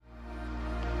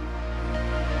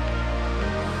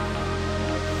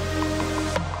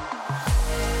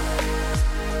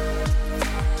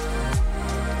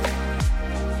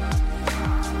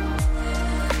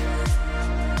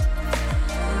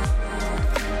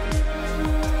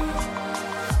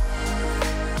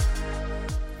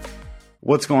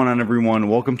What's going on, everyone?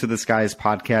 Welcome to the Skies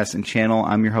podcast and channel.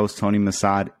 I'm your host, Tony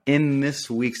Masad. In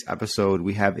this week's episode,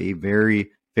 we have a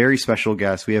very, very special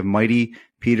guest. We have mighty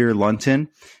Peter Lonton.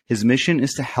 His mission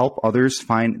is to help others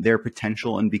find their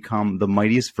potential and become the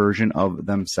mightiest version of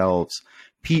themselves.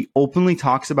 Pete openly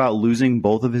talks about losing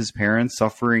both of his parents,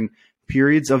 suffering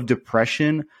periods of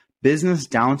depression, business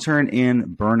downturn, and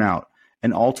burnout,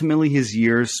 and ultimately his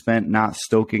years spent not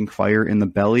stoking fire in the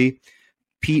belly.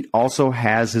 Pete also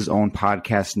has his own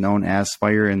podcast known as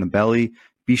Fire in the Belly.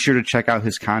 Be sure to check out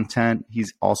his content. He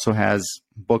also has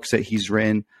books that he's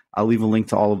written. I'll leave a link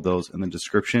to all of those in the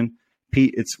description.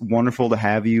 Pete, it's wonderful to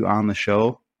have you on the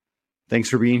show. Thanks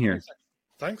for being here.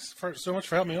 Thanks so much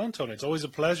for having me on, Tony. It's always a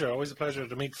pleasure. Always a pleasure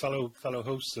to meet fellow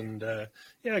hosts, and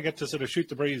I get to sort of shoot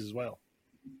the breeze as well.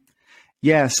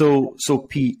 Yeah. So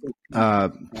Pete,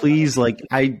 please,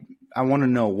 I want to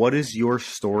know, what is your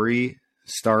story,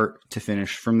 start to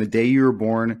finish, from the day you were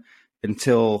born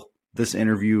until this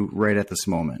interview right at this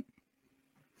moment?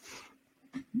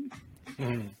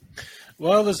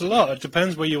 Well, there's a lot. It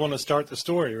depends where you want to start the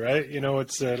story, right? You know,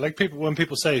 it's like when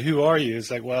people say, "Who are you?"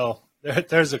 It's like, well,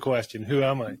 there's a question. Who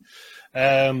am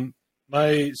I?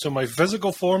 My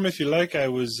physical form, if you like, I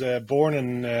was born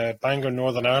in Bangor,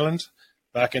 Northern Ireland,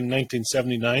 back in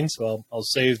 1979. So I'll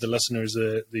save the listeners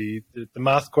the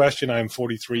math question. I'm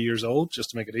 43 years old, just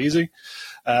to make it easy.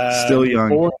 Still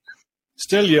young.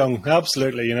 Still young,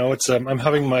 absolutely. You know, it's I'm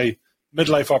having my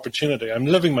midlife opportunity. I'm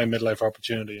living my midlife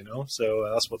opportunity, you know, so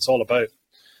that's what it's all about.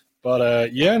 But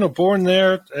born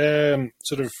there,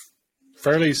 sort of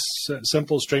fairly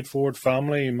simple, straightforward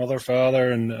family, mother,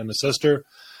 father, and a sister.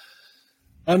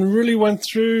 And really went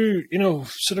through, you know,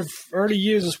 sort of early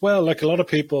years as well, like a lot of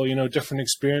people, you know, different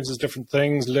experiences, different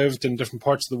things, lived in different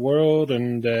parts of the world.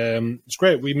 And it's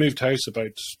great. We moved house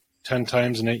about 10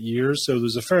 times in 8 years. So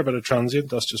there's a fair bit of transient.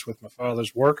 That's just with my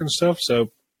father's work and stuff.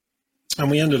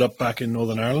 And we ended up back in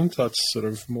Northern Ireland. That's sort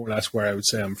of more or less where I would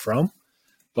say I'm from.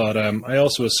 But I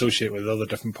also associate with other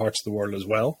different parts of the world as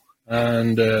well.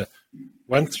 And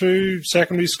went through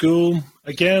secondary school,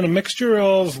 again, a mixture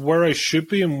of where I should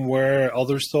be and where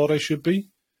others thought I should be.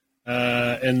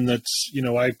 In that, you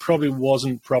know, I probably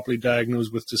wasn't properly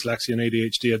diagnosed with dyslexia and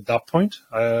ADHD at that point.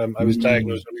 I was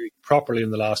diagnosed properly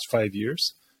in the last 5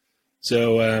 years.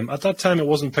 So at that time, it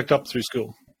wasn't picked up through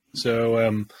school.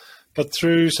 So, but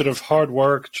through sort of hard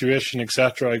work, tuition,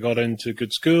 etc., I got into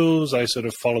good schools. I sort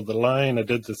of followed the line. I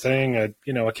did the thing.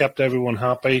 I kept everyone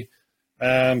happy.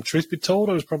 Truth be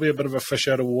told, I was probably a bit of a fish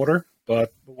out of water,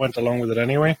 but went along with it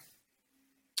anyway.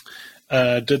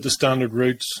 Did the standard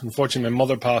route. Unfortunately, my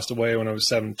mother passed away when I was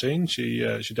 17. She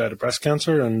died of breast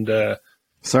cancer, and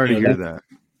sorry to hear that.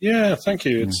 Yeah, thank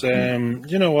you. It's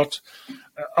you know what,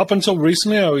 up until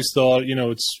recently, I always thought, you know,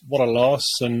 it's what a loss,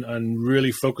 and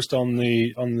really focused on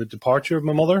the departure of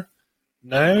my mother.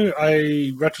 Now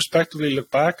I retrospectively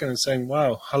look back and saying,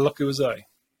 wow, how lucky was I?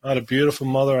 I had a beautiful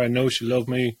mother. I know she loved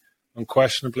me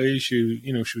unquestionably. She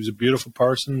was a beautiful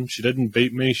person. She didn't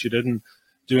beat me. She didn't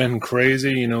do anything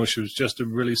crazy. You know, she was just a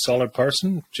really solid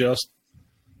person. Just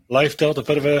life dealt a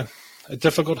bit of a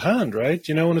difficult hand, right?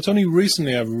 You know, and it's only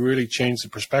recently I've really changed the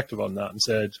perspective on that and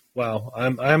said, wow,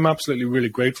 I'm absolutely really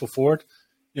grateful for it.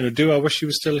 You know, do I wish she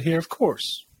was still here? Of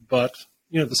course. But,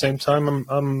 you know, at the same time,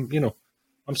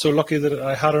 I'm so lucky that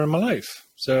I had her in my life.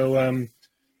 So,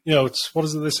 you know, what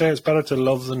is it they say? It's better to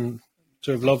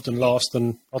have loved and lost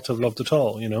than not to have loved at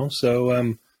all, you know?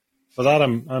 So, for that,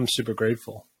 I'm super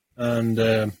grateful. And,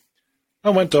 I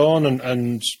went on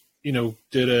and you know,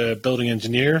 did a building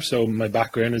engineer. So my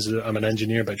background is I'm an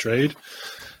engineer by trade.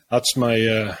 That's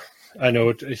my, I know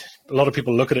a lot of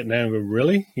people look at it now and go,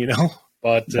 really, you know,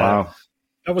 but wow.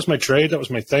 That was my trade. That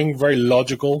was my thing. Very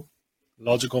logical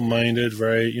minded,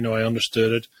 very, you know, I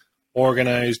understood it,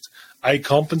 organized. I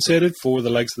compensated for the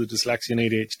likes of the dyslexia and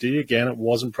ADHD. Again, it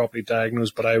wasn't properly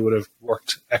diagnosed, but I would have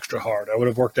worked extra hard. I would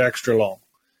have worked extra long,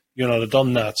 you know, I'd have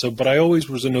done that. So, but I always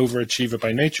was an overachiever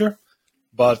by nature.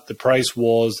 But the price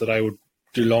was that I would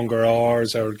do longer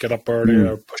hours, I would get up earlier,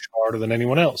 I would push harder than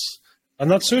anyone else.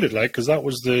 And that suited, like, because that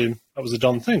was the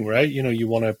done thing, right? You know, you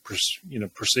want to,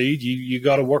 proceed, you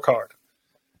got to work hard.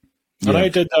 And I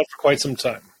did that for quite some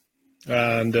time.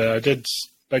 And I did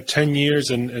about 10 years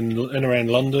in around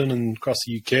London and across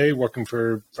the UK, working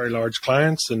for very large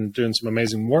clients and doing some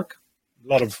amazing work. A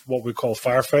lot of what we call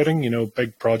firefighting, you know,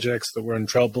 big projects that were in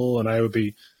trouble, and I would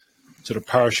be sort of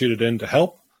parachuted in to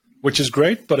help, which is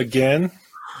great. But again,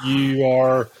 you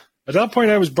are, at that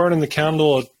point, I was burning the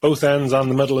candle at both ends and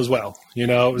the middle as well. You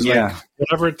know, it was like,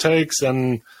 whatever it takes,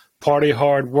 and party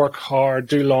hard, work hard,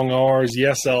 do long hours.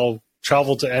 Yes, I'll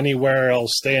travel to anywhere. I'll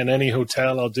stay in any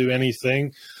hotel. I'll do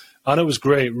anything. And it was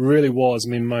great, it really was.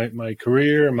 I mean, my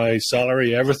career, my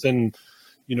salary, everything,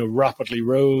 rapidly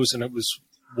rose, and it was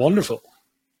wonderful.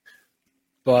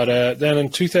 But then in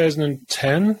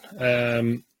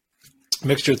 2010,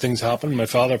 mixture of things happened. My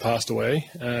father passed away,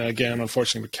 again,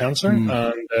 unfortunately, with cancer.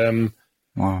 And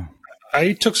wow.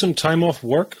 I took some time off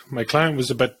work. My client was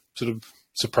a bit sort of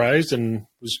surprised and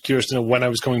was curious to know when I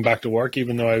was coming back to work,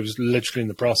 even though I was literally in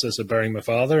the process of burying my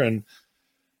father. And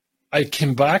I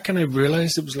came back and I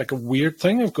realized it was like a weird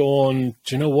thing of going,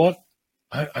 do you know what?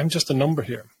 I'm just a number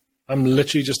here. I'm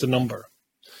literally just a number.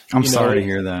 I'm sorry to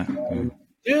hear that.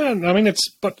 Yeah, I mean,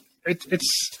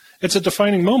 it's a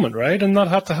defining moment, right? And that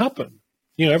had to happen.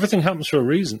 Everything happens for a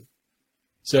reason.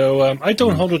 So I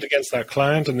don't hold it against that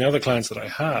client and the other clients that I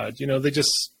had.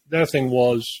 Their thing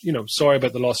was, sorry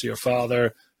about the loss of your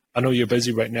father. I know you're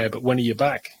busy right now, but when are you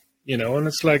back? And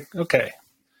it's like, okay.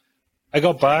 I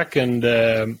got back and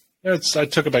I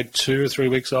took about 2 or 3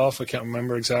 weeks off. I can't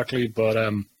remember exactly, but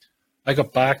I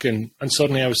got back and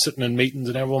suddenly I was sitting in meetings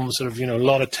and everyone was sort of, a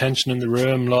lot of tension in the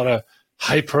room, a lot of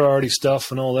high priority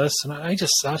stuff and all this. And I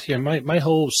just sat here. My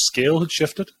whole scale had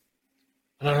shifted.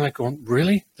 And I'm like going,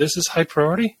 really? This is high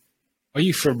priority? Are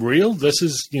you for real? This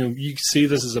is, you see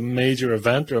this as a major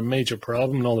event or a major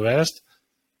problem and all the rest.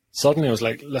 Suddenly I was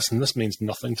like, listen, this means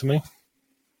nothing to me.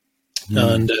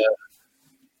 And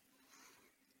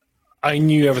I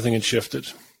knew everything had shifted.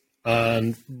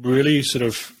 And really sort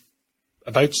of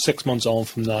about 6 months on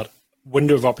from that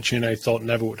window of opportunity, I thought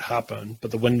never would happen, but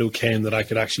the window came that I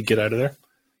could actually get out of there.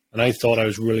 And I thought I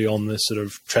was really on this sort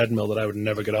of treadmill that I would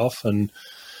never get off. And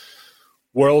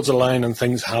worlds aligned and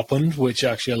things happened, which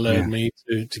actually allowed me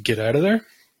to get out of there.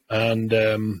 And,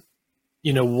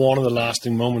 one of the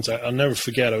lasting moments, I'll never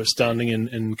forget, I was standing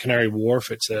in Canary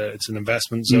Wharf. It's an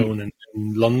investment zone in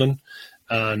London.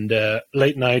 And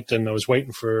late night, and I was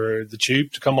waiting for the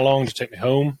tube to come along to take me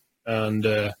home.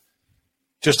 And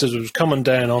just as it was coming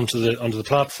down onto the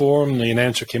platform, the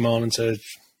announcer came on and said,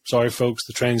 sorry, folks,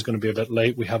 the train's going to be a bit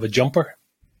late. We have a jumper.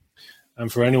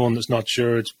 And for anyone that's not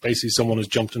sure, it's basically someone who's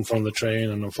jumped in front of the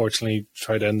train and unfortunately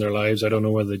tried to end their lives. I don't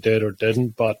know whether they did or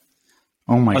didn't, but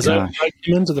as I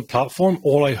came into the platform,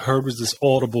 all I heard was this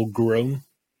audible groan.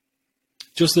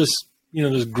 Just this,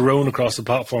 this groan across the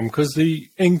platform because the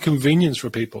inconvenience for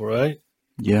people, right?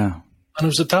 Yeah. And it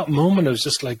was at that moment, I was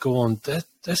just like going,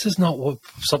 this is not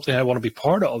something I want to be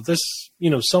part of. This,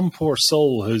 some poor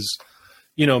soul who's,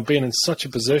 been in such a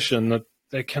position that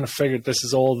they kind of figured this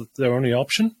is all their only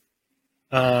option.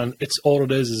 And it's all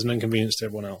it is an inconvenience to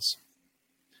everyone else.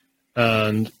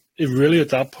 And it really, at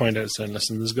that point, I was saying,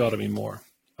 listen, there's got to be more.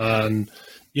 And,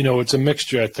 it's a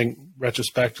mixture, I think,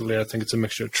 retrospectively, I think it's a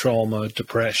mixture of trauma,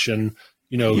 depression,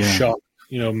 shock,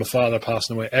 my father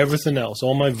passing away, everything else.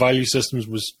 All my value systems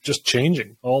was just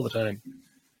changing all the time.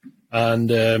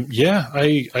 And,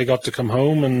 I got to come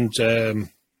home and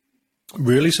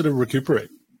really sort of recuperate,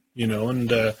 and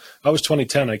that was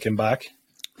 2010, I came back.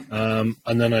 And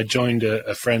then I joined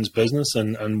a friend's business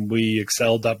and we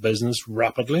excelled that business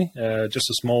rapidly, just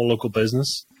a small local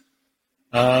business.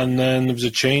 And then there was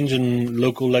a change in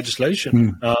local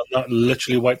legislation that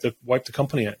literally wiped the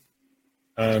company out.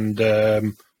 And,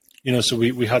 so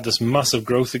we had this massive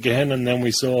growth again. And then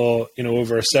we saw,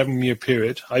 over a 7-year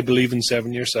period, I believe in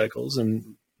 7-year cycles.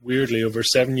 And weirdly, over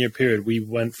a 7-year period, we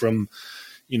went from,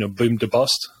 boom to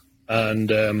bust.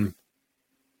 And,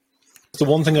 the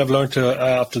one thing I've learned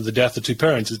after the death of 2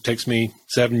 parents, it takes me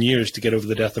 7 years to get over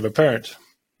the death of a parent,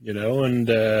 and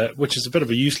which is a bit of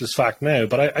a useless fact now.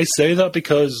 But I say that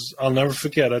because I'll never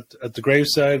forget at the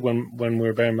graveside when we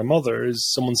were burying my mother,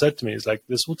 someone said to me, it's like,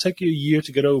 this will take you a year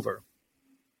to get over.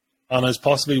 And it's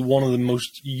possibly one of the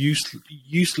most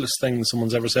useless things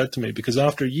someone's ever said to me, because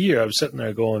after a year I was sitting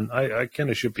there going, I kind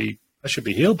of should be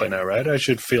healed by now, right? I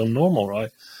should feel normal,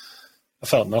 right? I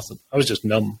felt nothing. I was just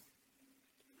numb.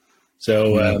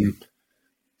 So, I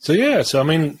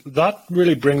mean, that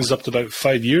really brings up to about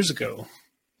 5 years ago.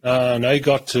 And I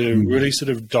got to really sort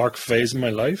of dark phase in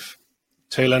my life,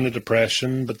 tail end of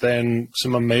depression, but then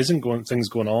some amazing things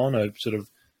going on.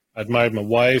 I'd married my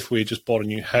wife. We had just bought a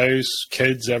new house,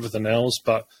 kids, everything else.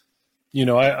 But,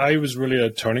 I was really at a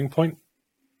turning point.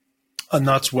 And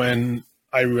that's when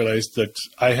I realized that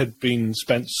I had been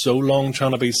spent so long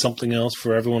trying to be something else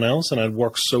for everyone else. And I'd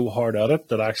worked so hard at it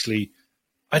that actually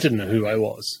I didn't know who I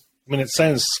was. I mean, it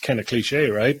sounds kind of cliche,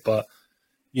 right? But,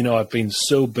 I've been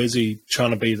so busy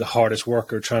trying to be the hardest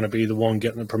worker, trying to be the one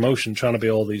getting the promotion, trying to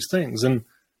be all these things. And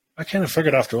I kind of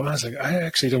figured after a while, I was like, I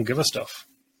actually don't give a stuff.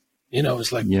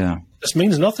 It's like, this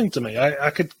means nothing to me.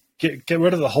 I could get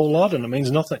rid of the whole lot and it means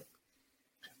nothing.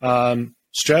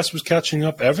 stress was catching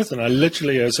up, everything.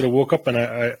 I sort of woke up and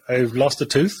I've lost a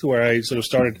tooth where I sort of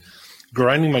started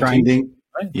grinding my teeth.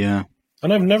 Right? Yeah.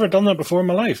 And I've never done that before in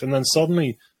my life. And then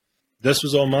suddenly this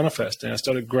was all manifesting. I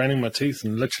started grinding my teeth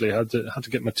and literally had to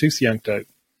get my tooth yanked out.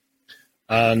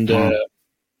 And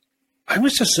I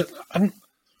was just, it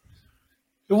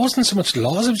wasn't so much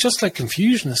loss, it was just like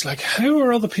confusion. It's like, how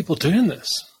are other people doing this?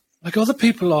 Like other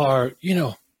people are,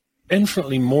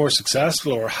 infinitely more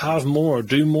successful or have more or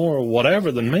do more or whatever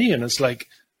than me. And it's like,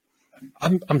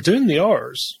 I'm doing the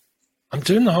hours. I'm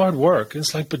doing the hard work.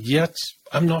 It's like, but yet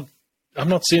I'm not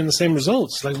seeing the same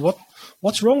results. Like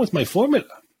what's wrong with my formula?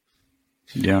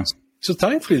 Yeah. So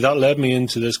thankfully that led me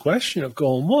into this question of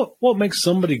going, what makes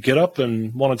somebody get up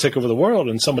and want to take over the world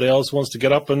and somebody else wants to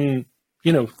get up and,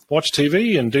 watch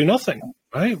TV and do nothing,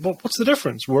 right? What's the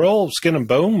difference? We're all skin and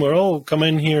bone. We're all come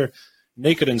in here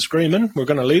naked and screaming. We're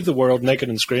going to leave the world naked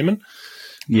and screaming.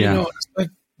 Yeah. It's like,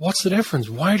 what's the difference?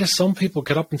 Why do some people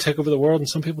get up and take over the world and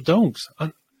some people don't?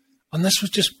 And this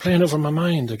was just playing over my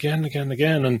mind again and again and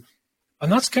again.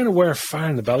 And that's kind of where Fire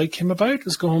in the Belly came about,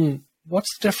 is going,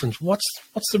 what's the difference? What's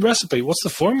the recipe? What's the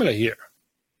formula here?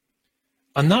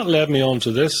 And that led me on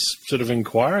to this sort of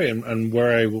inquiry and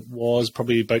where I was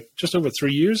probably about just over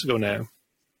 3 years ago now.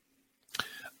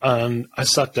 And I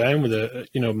sat down with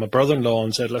my brother-in-law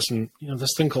and said, listen,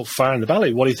 this thing called Fire in the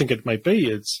Belly, what do you think it might be?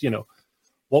 It's,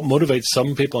 what motivates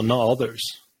some people and not others?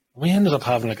 And we ended up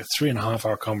having like a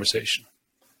 3.5-hour conversation.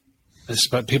 It's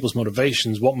about people's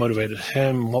motivations, what motivated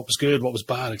him, what was good, what was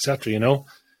bad, etc. And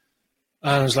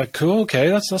I was like, cool, okay,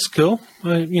 that's cool.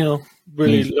 I,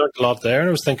 really learned a lot there. And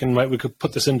I was thinking, right, we could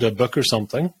put this into a book or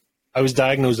something. I was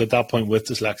diagnosed at that point with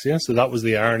dyslexia, so that was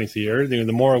the irony here. The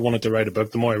more I wanted to write a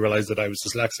book, the more I realized that I was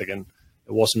dyslexic, and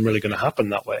it wasn't really going to happen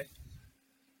that way.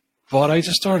 But I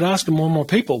just started asking more and more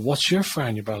people, what's your fire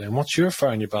in your belly? And what's your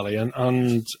fire in your belly?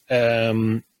 And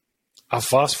I'll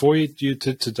fast forward you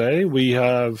to today. We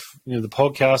have, the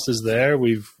podcast is there.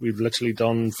 We've literally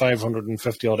done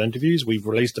 550 odd interviews. We've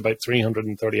released about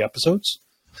 330 episodes.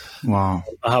 Wow.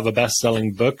 I have a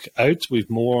best-selling book out. We've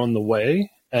more on the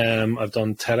way. I've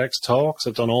done Tedx talks.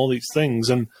 I've done all these things.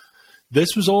 And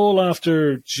this was all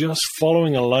after just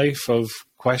following a life of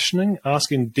questioning,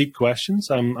 asking deep questions.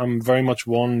 I'm very much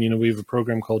one, we have a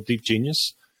program called Deep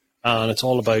Genius, and it's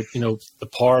all about, the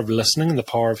power of listening and the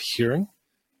power of hearing.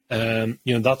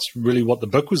 That's really what the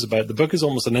book was about. The book is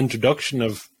almost an introduction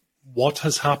of what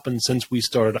has happened since we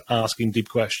started asking deep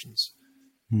questions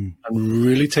and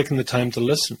really taking the time to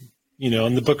listen.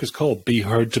 And the book is called Be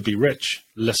Heard to Be Rich.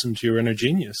 Listen to your inner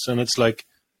genius. And it's like,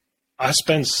 I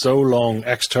spent so long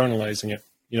externalizing it.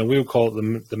 We would call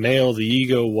it the male, the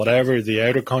ego, whatever, the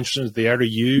outer consciousness, the outer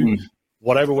you,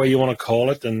 whatever way you want to call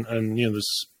it. And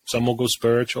there's some will go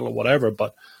spiritual or whatever,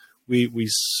 but we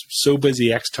so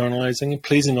busy externalizing and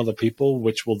pleasing other people,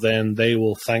 which will then, they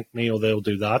will thank me or they'll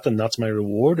do that. And that's my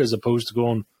reward, as opposed to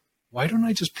going, why don't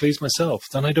I just please myself?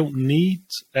 Then I don't need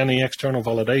any external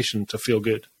validation to feel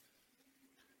good.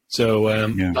 So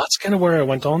that's kind of where I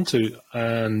went on to.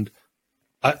 And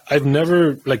I've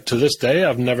never, to this day,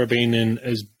 I've never been in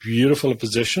as beautiful a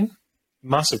position.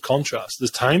 Massive contrast.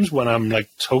 There's times when I'm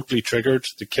totally triggered.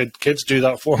 The kids do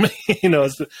that for me.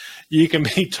 You can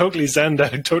be totally zen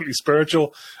out, totally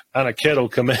spiritual, and a kid will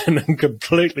come in and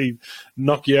completely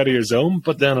knock you out of your zone.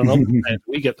 But then on other times,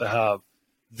 we get to have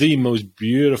the most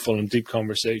beautiful and deep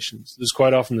conversations.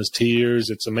 There's tears.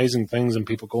 It's amazing things, and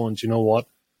people going, do you know what?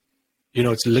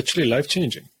 It's literally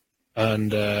life-changing.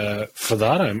 And for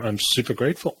that, I'm super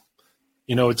grateful.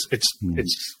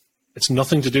 It's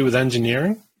nothing to do with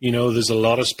engineering. There's a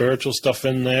lot of spiritual stuff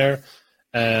in there.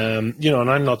 And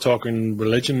I'm not talking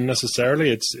religion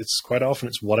necessarily. It's quite often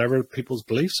it's whatever people's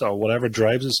beliefs are, whatever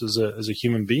drives us as a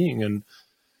human being. And,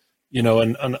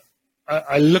 and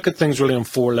I look at things really on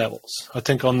 4 levels. I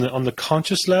think on the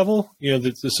conscious level,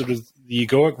 the sort of the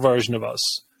egoic version of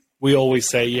us, we always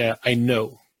say, yeah, I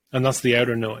know. And that's the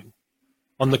outer knowing.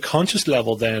 On the conscious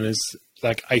level, then, is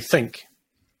I think.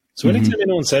 So anytime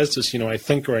anyone says to us, I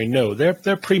think or I know, they're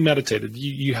premeditated.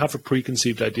 You have a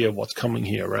preconceived idea of what's coming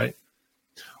here, right?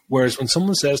 Whereas when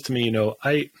someone says to me, what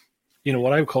I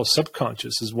would call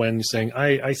subconscious is when you're saying,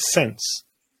 I sense,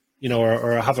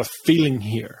 or I have a feeling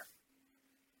here.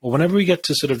 Well, whenever we get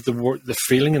to sort of the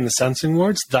feeling and the sensing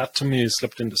words, that to me is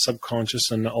slipped into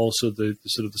subconscious and also the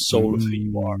sort of the soul of who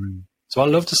you are. So I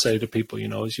love to say to people,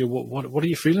 what are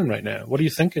you feeling right now? What are you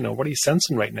thinking of? What are you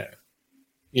sensing right now?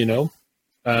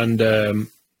 And I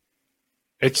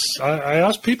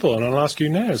ask people, and I'll ask you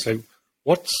now, it's like,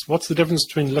 what's the difference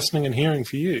between listening and hearing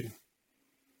for you?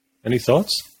 Any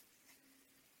thoughts?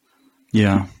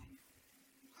 Yeah.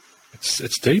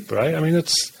 It's deep, right? I mean,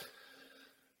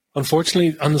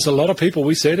 Unfortunately, and there's a lot of people,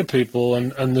 we say to people,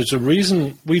 and there's a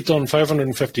reason we've done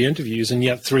 550 interviews and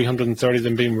yet 330 of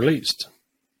them being released.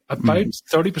 About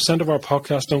 30% of our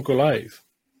podcasts don't go live.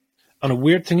 And a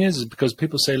weird thing is because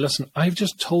people say, listen, I've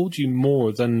just told you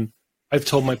more than I've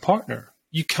told my partner.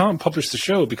 You can't publish the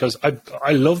show because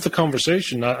I love the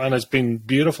conversation and it's been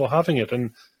beautiful having it.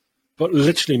 But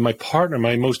literally my partner,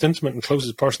 my most intimate and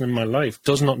closest person in my life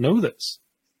does not know this.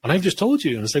 And I've just told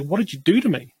you. And it's like, what did you do to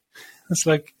me? It's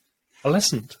like, I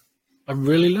listened. I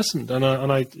really listened. And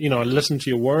I listened to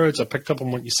your words. I picked up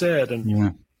on what you said.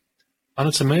 And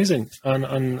it's amazing.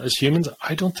 And as humans,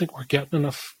 I don't think we're getting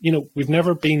enough. We've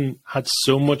never had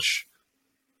so much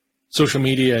social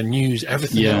media, news,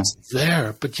 everything else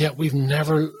there, but yet we've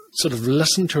never sort of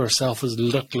listened to ourselves as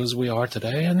little as we are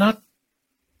today. And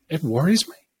it worries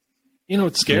me.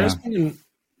 It scares me. And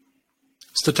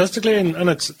statistically, and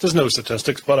there's no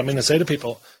statistics, but I say to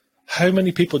people, how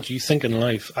many people do you think in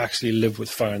life actually live with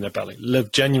fire in their belly,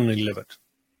 genuinely live it?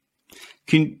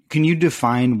 Can you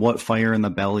define what fire in the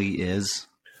belly is?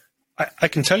 I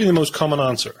can tell you the most common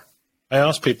answer. I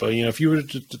ask people, if you were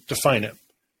to define it,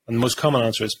 and the most common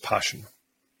answer is passion.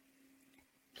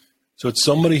 So it's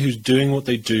somebody who's doing what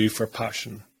they do for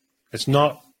passion. It's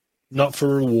not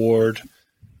for reward,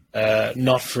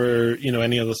 not for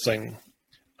any other thing.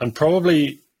 And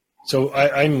probably, so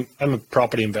I'm a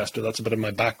property investor. That's a bit of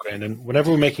my background. And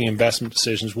whenever we're making investment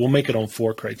decisions, we'll make it on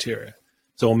 4 criteria.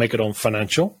 So we'll make it on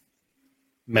financial,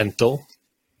 mental,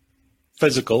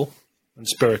 physical, and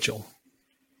spiritual.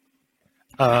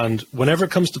 And whenever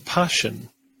it comes to passion,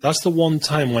 that's the one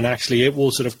time when actually it will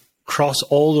sort of cross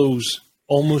all those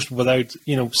almost without,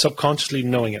 subconsciously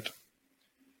knowing it.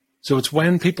 So it's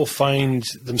when people find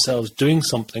themselves doing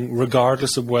something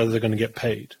regardless of whether they're going to get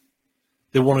paid.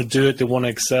 They want to do it, they want to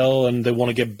excel, and they want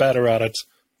to get better at it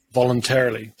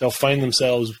voluntarily. They'll find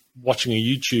themselves watching a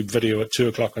YouTube video at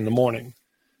 2:00 in the morning.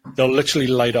 They'll literally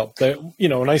light up.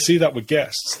 And I see that with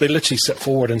guests. They literally sit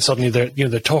forward and suddenly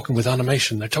they're talking with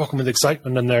animation. They're talking with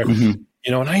excitement, and they're, and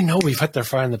I know we've hit their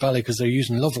fire in the belly because they're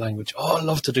using love language. Oh, I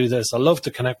love to do this. I love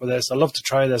to connect with this. I love to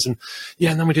try this. And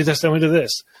and then we do this, then we do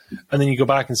this. And then you go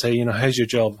back and say, how's your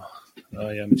job? Oh,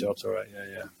 yeah, my job's all right.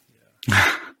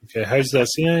 Yeah. Okay, how's this?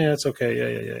 Yeah, it's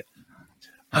okay.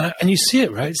 Yeah. And you see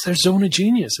it, right? It's their zone of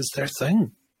genius. It's their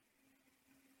thing.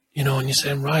 And you're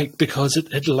saying, right, because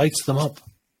it lights them up.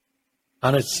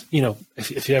 And it's,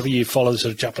 if you follow the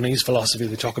sort of Japanese philosophy,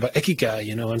 they talk about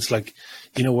ikigai, and it's like,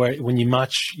 where when you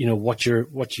match, what you're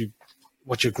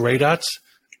great at,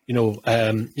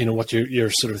 what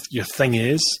your sort of your thing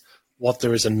is, what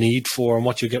there is a need for, and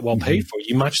what you get well paid for.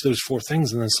 You match those 4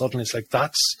 things, and then suddenly it's like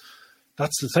that's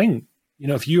the thing.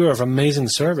 If you are of amazing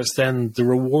service, then the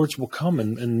rewards will come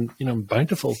and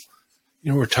bountiful,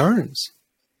 returns.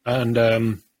 And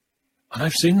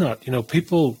I've seen that.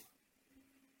 People.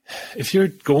 If you're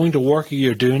going to work or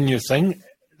you're doing your thing,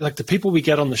 like the people we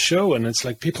get on the show, and it's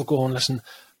like people go and listen,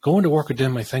 going to work or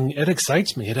doing my thing, it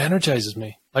excites me, it energizes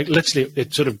me. Like literally,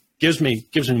 it sort of gives me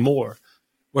more.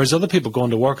 Whereas other people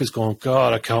going to work is going,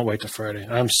 God, I can't wait to Friday.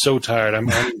 I'm so tired.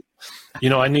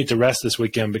 I need to rest this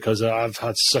weekend because I've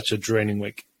had such a draining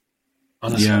week.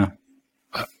 Honestly,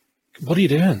 what are you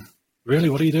doing? Really,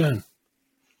 what are you doing?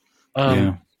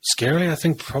 Scarily, I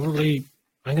think probably.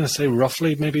 I'm going to say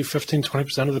roughly maybe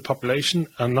 15-20% of the population,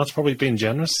 and that's probably being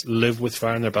generous, live with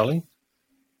fire in their belly.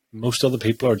 Most other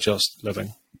people are just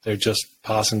living. They're just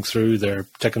passing through. They're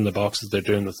ticking the boxes. They're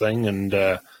doing the thing. And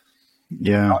I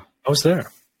was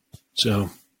there. So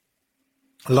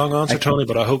a long answer, Tony,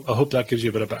 but I hope that gives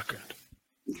you a bit of background.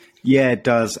 Yeah, it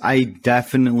does. I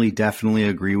definitely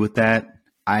agree with that.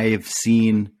 I have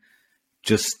seen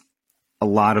just a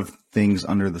lot of things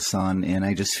under the sun, and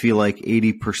I just feel like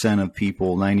 80% of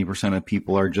people, 90% of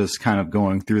people are just kind of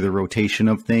going through the rotation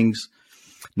of things,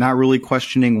 not really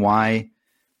questioning why.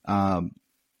 And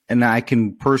I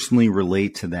can personally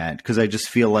relate to that because I just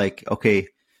feel like, okay,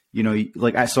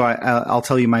 I'll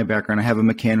tell you my background. I have a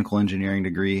mechanical engineering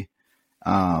degree,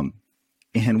 and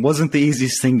wasn't the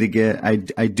easiest thing to get.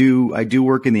 I do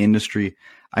work in the industry.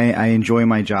 I enjoy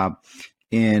my job.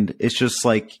 And it's just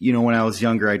like, when I was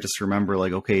younger, I just remember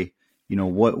like, okay,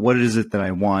 what is it that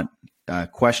I want?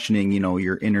 Questioning,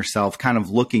 your inner self, kind of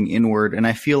looking inward. And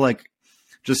I feel like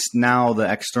just now the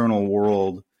external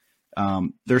world,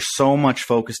 there's so much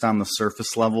focused on the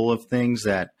surface level of things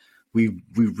that we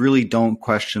really don't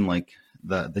question like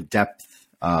the depth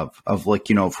of like,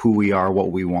 of who we are,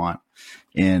 what we want.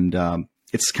 And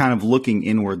it's kind of looking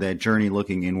inward, that journey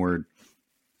looking inward.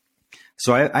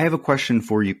 So I have a question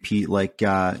for you, Pete. Like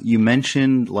you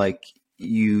mentioned, like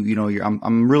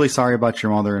I'm really sorry about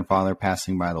your mother and father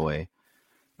passing, by the way.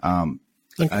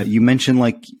 You mentioned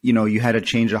like, you had a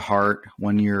change of heart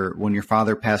when your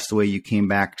father passed away, you came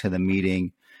back to the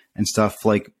meeting and stuff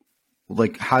like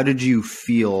how did you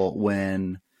feel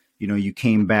when, you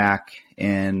came back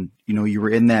and, you were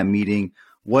in that meeting?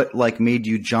 What like made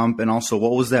you jump? And also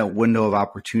what was that window of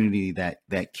opportunity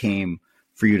that came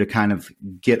for you to kind of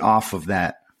get off of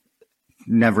that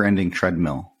never ending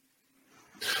treadmill?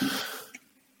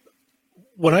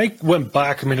 When I went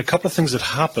back, a couple of things had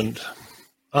happened.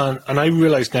 And I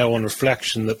realize now on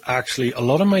reflection that actually a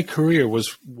lot of my career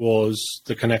was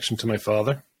the connection to my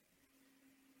father.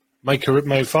 My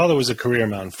father was a career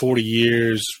man, 40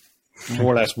 years,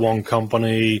 more or less one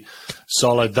company,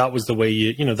 solid. That was the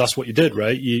way that's what you did,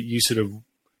 right? You sort of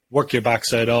work your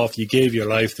backside off. You gave your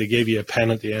life. They gave you a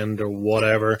pen at the end or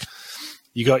whatever.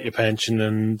 You got your pension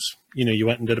and, you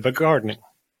went and did a bit of gardening,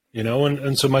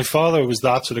 and so my father was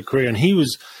that sort of career. And he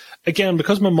was, again,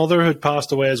 because my mother had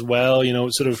passed away as well,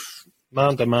 sort of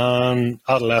man to man,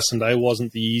 adolescent, I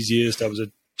wasn't the easiest. I was a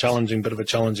bit of a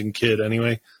challenging kid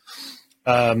anyway.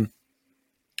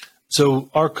 So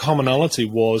our commonality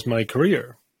was my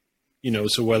career,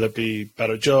 so whether it be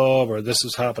better job or this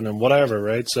was happening, whatever,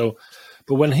 right? So,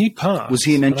 but when he passed. Was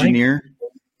he an engineer?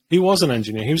 He was an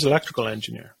engineer. He was an electrical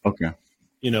engineer. Okay.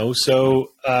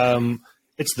 So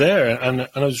it's there. And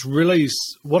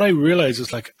what I realized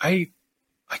is like,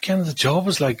 the job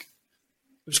was like,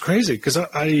 it was crazy because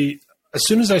as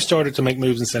soon as I started to make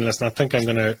moves and saying, listen, I think I'm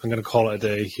gonna call it a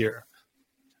day here,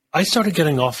 I started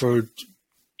getting offered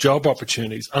job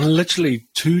opportunities and literally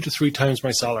 2 to 3 times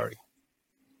my salary.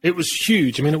 It was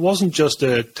huge. It wasn't just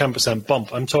a 10%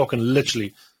 bump. I'm talking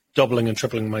literally doubling and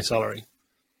tripling my salary.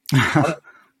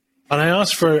 And I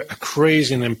asked for a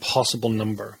crazy and impossible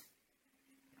number.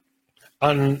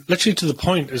 And literally to the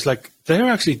point is like, they're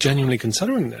actually genuinely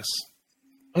considering this.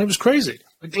 And it was crazy,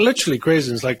 like literally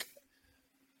crazy. It's like,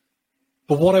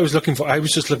 but what I was looking for, I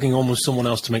was just looking almost someone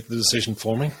else to make the decision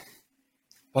for me.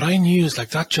 What I knew is like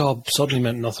that job suddenly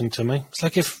meant nothing to me. It's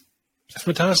like if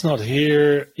my dad's not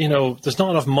here, there's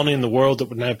not enough money in the world that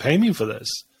would now pay me for this.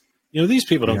 These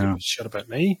people don't give a shit about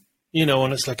me,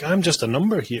 and it's like, I'm just a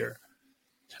number here.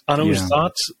 And it was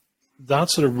that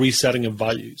sort of resetting of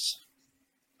values.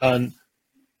 And,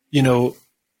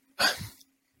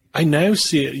 I now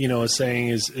see it, as saying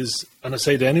is, and I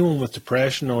say to anyone with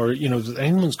depression or,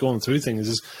 anyone's going through things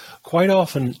is quite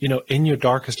often, in your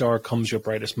darkest hour comes your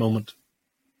brightest moment.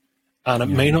 And it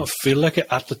may not feel like it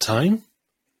at the time,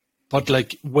 but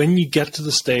like when you get to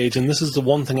the stage, and this is the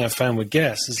one thing I found with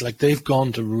guests, is like they've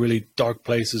gone to really dark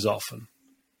places often.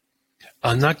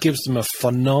 And that gives them a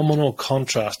phenomenal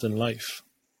contrast in life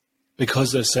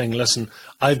because they're saying, listen,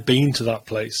 I've been to that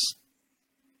place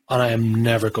and I am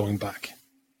never going back.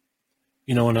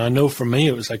 And I know for me,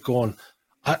 it was like going,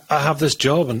 I have this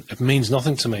job and it means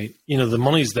nothing to me. The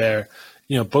money's there.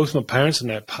 Both my parents are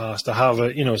now passed. I have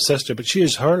a sister, but she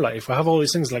has her life. I have all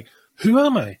these things like, who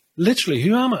am I? Literally,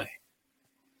 who am I?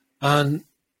 And,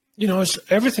 it's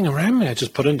everything around me I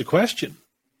just put into question.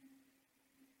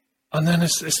 And then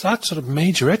it's that sort of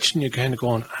major itch and you're kind of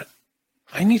going,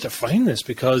 I need to find this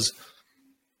because,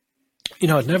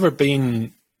 I'd never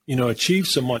been, achieved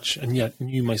so much and yet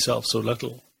knew myself so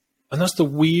little. And that's the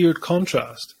weird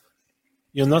contrast.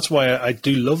 And that's why I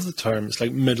do love the term. It's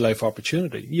like midlife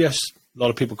opportunity. Yes, a lot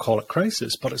of people call it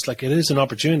crisis, but it's like it is an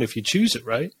opportunity if you choose it,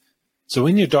 right? So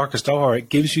in your darkest hour, it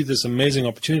gives you this amazing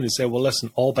opportunity to say, well,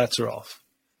 listen, all bets are off.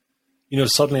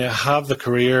 Suddenly I have the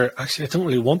career. Actually, I don't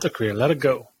really want the career. Let it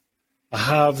go. I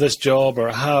have this job or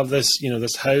I have this,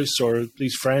 this house or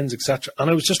these friends, etc. And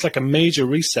it was just like a major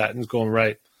reset and going,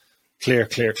 right, clear.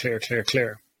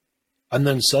 And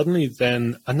then suddenly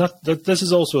and this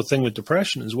is also a thing with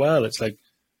depression as well. It's like,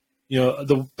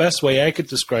 the best way I could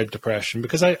describe depression,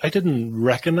 because I didn't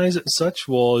recognize it as such,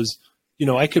 was,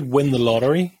 I could win the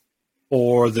lottery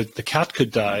or the cat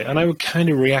could die and I would kind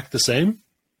of react the same,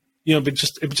 but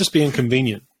it would just be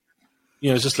inconvenient.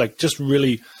 It's just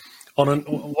really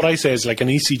what I say is like an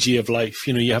ECG of life.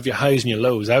 You have your highs and your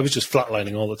lows. I was just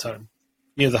flatlining all the time.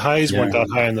 The highs weren't that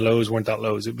high and the lows weren't that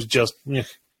lows. It was just, it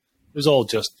was all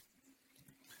just.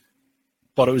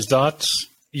 But it was that,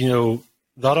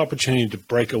 that opportunity to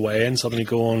break away and suddenly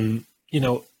go on,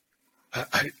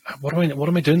 what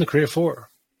am I doing the career for?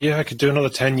 Yeah, I could do another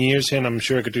 10 years here and I'm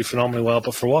sure I could do phenomenally well,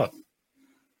 but for what?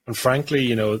 And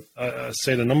frankly, I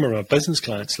say to a number of my business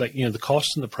clients, like, the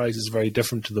cost and the price is very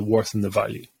different to the worth and the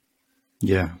value.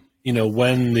 Yeah.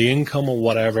 When the income or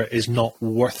whatever is not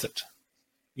worth it,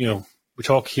 we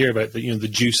talk here about the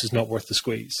juice is not worth the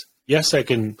squeeze. Yes, I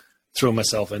can throw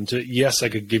myself into it. Yes, I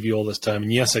could give you all this time.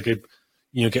 And yes, I could,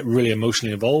 get really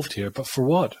emotionally involved here, but for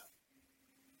what?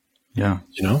 Yeah.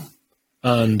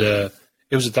 And it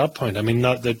was at that point, I mean,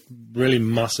 that really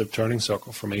massive turning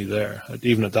circle for me there,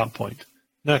 even at that point.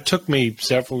 Now, it took me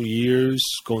several years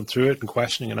going through it and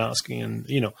questioning and asking, and,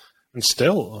 and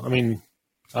still, I mean,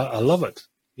 I love it.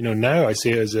 Now I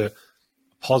see it as a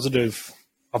positive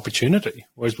opportunity,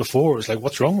 whereas before it was like,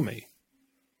 what's wrong with me?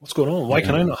 What's going on? Why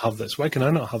can I not have this? Why can I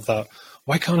not have that?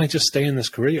 Why can't I just stay in this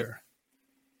career?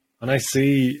 And I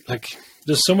see, like,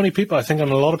 there's so many people, I think,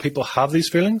 and a lot of people have these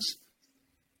feelings,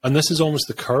 and this is almost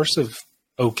the curse of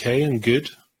okay and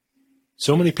good.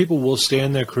 So many people will stay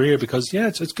in their career because,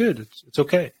 it's good. It's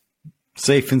okay.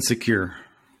 Safe and secure.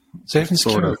 Safe and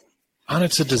secure. Sort of. And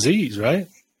it's a disease, right?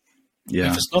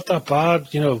 Yeah. If it's not that bad,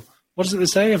 what does it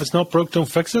say? If it's not broke, don't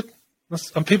fix it.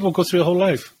 And people go through their whole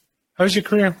life. How's your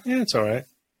career? Yeah, it's all right.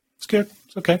 It's good.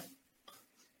 It's okay.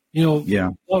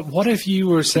 What if you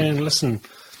were saying, listen,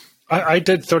 I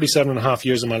did 37 and a half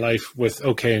years of my life with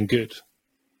okay and good.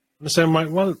 And I said,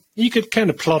 well, you could kind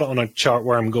of plot it on a chart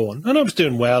where I'm going. And I was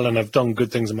doing well, and I've done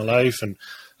good things in my life, and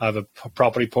I have a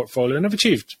property portfolio, and I've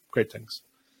achieved great things.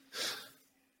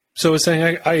 So I was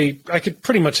saying I could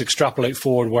pretty much extrapolate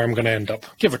forward where I'm going to end up,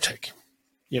 give or take,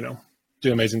 do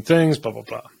amazing things, blah, blah,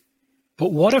 blah.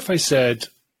 But what if I said,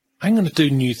 I'm going to do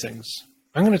new things.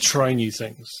 I'm going to try new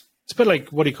things. It's a bit like,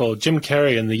 what do you call it, Jim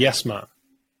Carrey and the Yes Man.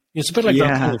 It's a bit like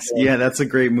that. Yeah, that's a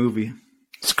great movie.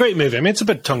 It's a great movie. I mean, it's a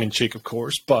bit tongue-in-cheek, of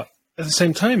course, but at the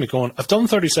same time, you're going, I've done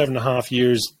 37 and a half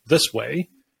years this way.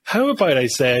 How about I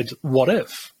said, what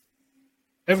if?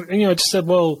 I just said,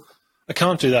 well, I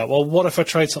can't do that. Well, what if I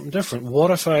tried something different?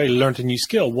 What if I learned a new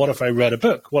skill? What if I read a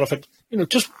book? What if I,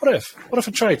 just what if? What if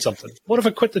I tried something? What if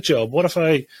I quit the job? What if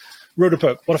I wrote a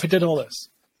book? What if I did all this?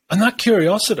 And that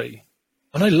curiosity,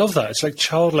 and I love that. It's like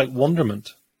childlike wonderment.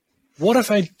 What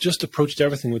if I just approached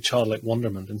everything with childlike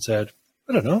wonderment and said,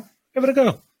 I don't know, give it a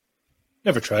go.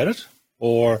 Never tried it.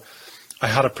 Or I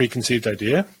had a preconceived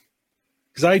idea.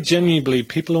 Because I genuinely believe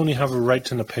people only have a right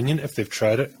to an opinion if they've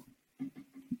tried it.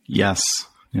 Yes.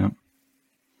 Yeah.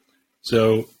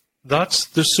 So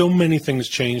there's so many things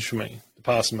changed for me, the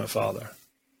passing of my father.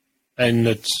 And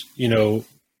it's,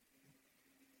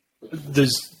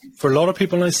 there's, for a lot of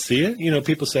people, and I see it,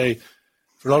 people say,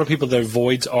 for a lot of people, their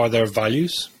voids are their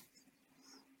values.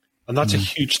 And that's a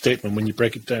huge statement when you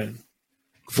break it down.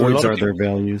 Voids are their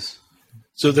values.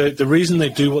 So the reason they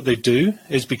do what they do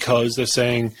is because they're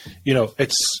saying,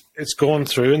 it's going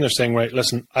through and they're saying, right,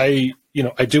 listen, I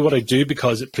do what I do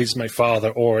because it pleases my father,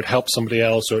 or it helps somebody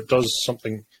else, or it does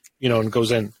something, and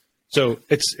goes in. So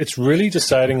it's really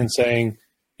deciding and saying,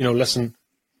 listen,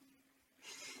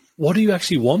 what do you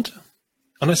actually want?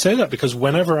 And I say that because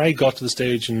whenever I got to the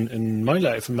stage in my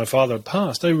life and my father had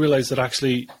passed, I realized that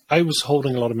actually I was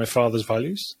holding a lot of my father's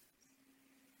values.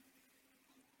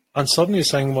 And suddenly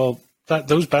saying, well,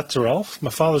 those bets are off.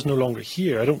 My father's no longer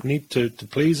here. I don't need to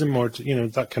please him or to,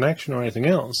 that connection or anything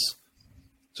else.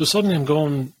 So suddenly I'm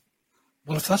going,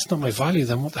 well, if that's not my value,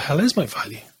 then what the hell is my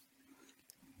value?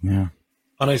 Yeah.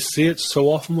 And I see it so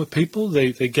often with people.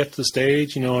 They get to the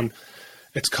stage, and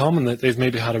it's common that they've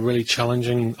maybe had a really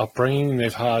challenging upbringing.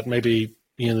 They've had maybe,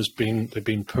 they've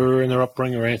been poor in their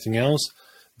upbringing or anything else.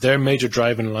 Their major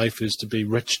drive in life is to be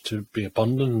rich, to be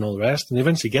abundant and all the rest. And they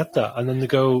eventually get that. And then they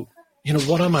go,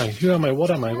 what am I? Who am I?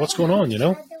 What am I? What's going on,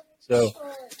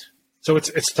 So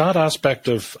it's that aspect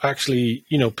of actually,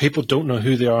 people don't know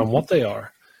who they are and what they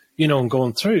are, and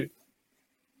going through.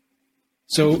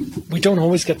 So we don't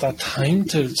always get that time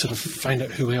to sort of find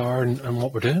out who we are and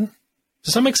what we're doing.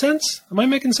 Does that make sense? Am I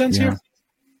making sense here?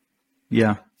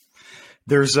 Yeah.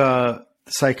 There's a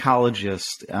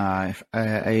psychologist.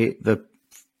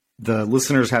 The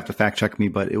listeners have to fact check me,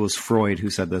 but it was Freud who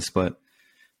said this. But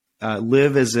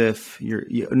live as if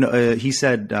he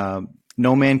said,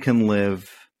 no man can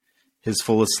live his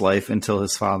fullest life until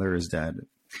his father is dead.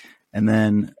 And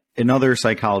then another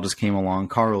psychologist came along,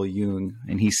 Carl Jung,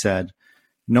 and he said,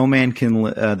 no man can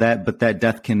that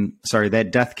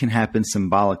death can happen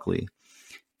symbolically.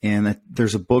 And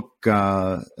there's a book,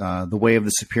 The Way of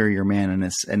the Superior Man,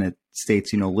 and it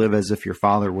states, live as if your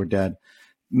father were dead,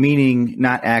 meaning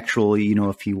not actually,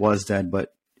 if he was dead,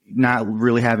 but not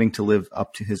really having to live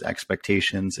up to his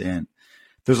expectations. And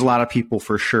there's a lot of people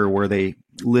for sure where they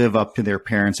live up to their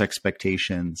parents'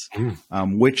 expectations,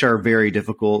 which are very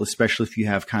difficult, especially if you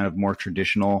have kind of more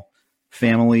traditional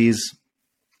families,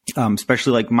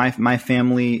 especially like my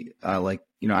family,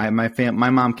 my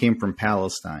mom came from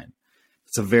Palestine.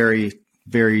 It's a very,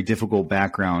 very difficult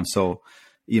background. So,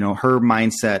 her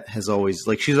mindset has always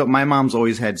my mom's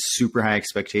always had super high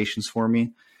expectations for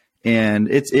me, and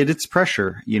it's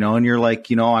pressure, and you're like,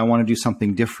 I want to do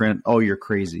something different. Oh, you're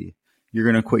crazy. You're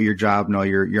going to quit your job. No,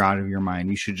 you're out of your mind.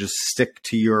 You should just stick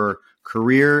to your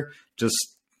career,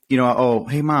 just, oh,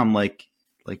 hey mom, I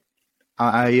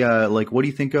like, what do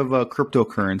you think of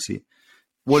cryptocurrency?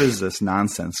 What is this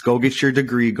nonsense? Go get your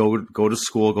degree, go to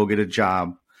school, go get a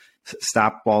job.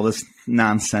 Stop all this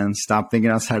nonsense. Stop thinking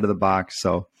outside of the box.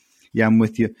 So yeah, I'm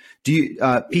with you. Do you,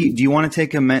 Pete, do you want to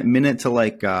take a minute to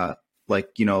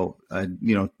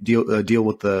deal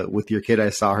with your kid? I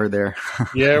saw her there.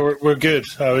 Yeah, we're good.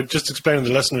 I would just explain to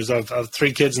the listeners, I've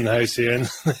 3 kids in the house here, and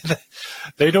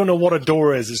they don't know what a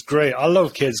door is. It's great. I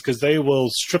love kids because they will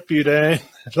strip you down.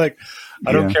 Like,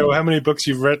 I don't care how many books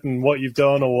you've written, what you've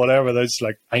done, or whatever. They're just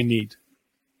like, I need.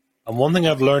 And one thing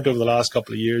I've learned over the last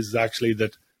couple of years is actually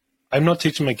that I'm not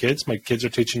teaching my kids are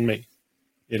teaching me.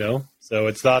 So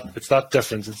it's that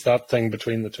difference. It's that thing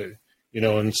between the two.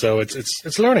 And so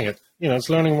it's learning it. It's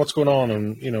learning what's going on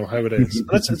and how it is.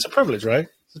 And it's a privilege, right?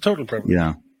 It's a total privilege.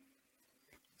 Yeah.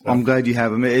 So. I'm glad you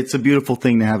have them. It's a beautiful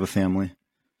thing to have a family.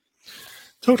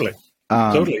 Totally.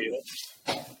 Totally.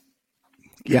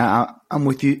 Yeah, I'm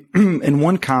with you. And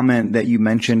one comment that you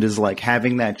mentioned is like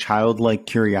having that childlike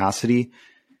curiosity.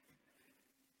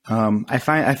 I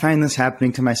find this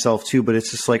happening to myself too, but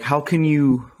it's just like, how can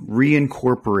you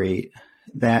reincorporate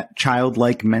that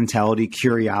childlike mentality,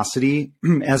 curiosity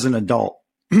as an adult?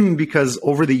 Because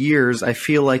over the years, I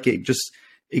feel like it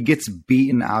gets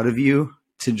beaten out of you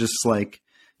to just like,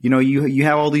 you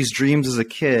have all these dreams as a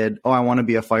kid. Oh, I want to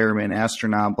be a fireman,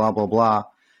 astronaut, blah, blah, blah.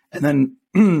 And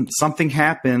then something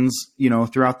happens,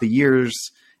 throughout the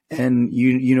years, and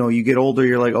you get older,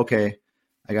 you're like, okay,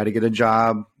 I got to get a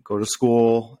job, go to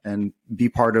school, and be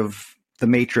part of the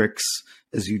matrix,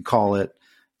 as you'd call it.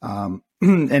 And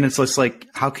it's just like,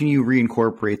 how can you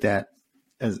reincorporate that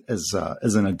as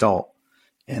an adult?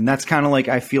 And that's kind of like,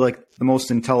 I feel like the most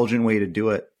intelligent way to do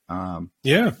it.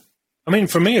 Yeah. I mean,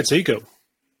 for me, it's ego.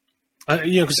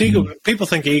 Because ego, people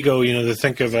think ego, they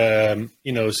think of,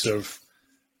 sort of,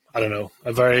 I don't know,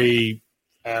 a very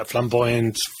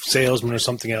flamboyant salesman or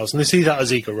something else. And they see that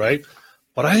as ego, right?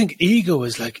 But I think ego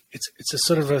is like, it's a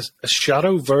sort of a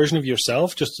shadow version of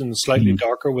yourself, just in slightly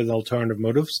darker with alternative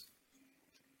motives.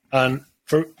 And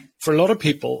for a lot of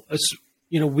people, it's,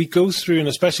 we go through, and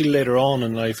especially later on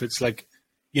in life, it's like,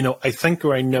 I think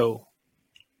or I know.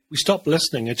 We stop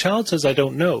listening. A child says, I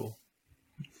don't know.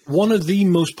 One of the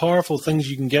most powerful things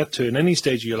you can get to in any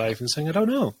stage of your life is saying, I don't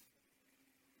know.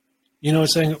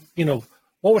 Saying,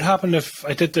 what would happen if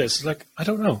I did this? It's like, I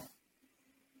don't know.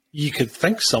 You could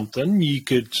think something.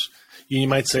 You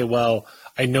might say, well,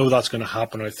 I know that's going to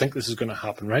happen, or I think this is going to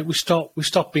happen, right? We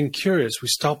stop being curious. We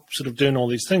stop sort of doing all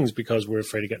these things because we're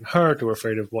afraid of getting hurt, or we're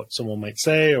afraid of what someone might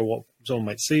say, or what someone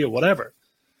might see, or whatever.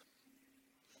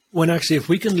 When actually, if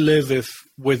we can live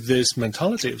with this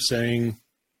mentality of saying,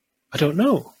 I don't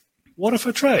know. What if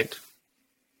I tried?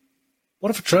 What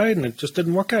if I tried and it just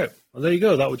didn't work out? Well, there you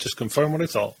go. That would just confirm what I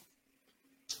thought.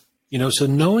 So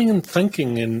knowing and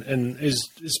thinking and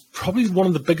is probably one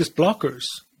of the biggest blockers.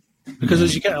 Because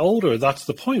as you get older, that's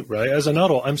the point, right? As an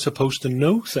adult, I'm supposed to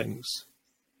know things.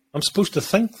 I'm supposed to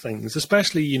think things,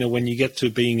 especially, when you get to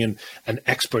being an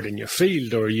expert in your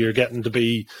field, or you're getting to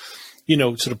be,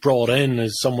 sort of brought in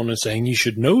as someone is saying, you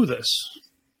should know this.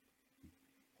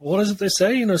 What is it they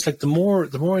say? It's like the more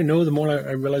I know, the more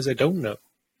I realize I don't know.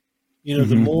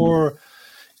 The more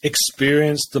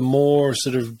experienced, the more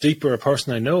sort of deeper a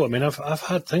person I know. I mean, I've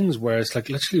had things where it's like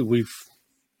literally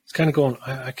it's kind of going,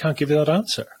 I can't give you that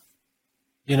answer.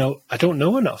 I don't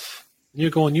know enough.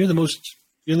 You're going, you're the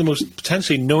most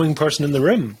potentially knowing person in the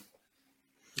room.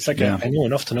 It's like, I know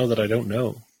enough to know that I don't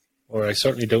know. Or I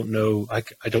certainly don't know.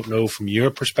 I don't know from your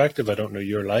perspective. I don't know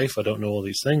your life. I don't know all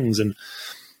these things. And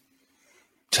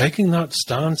taking that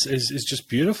stance is just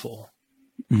beautiful.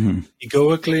 Mm-hmm.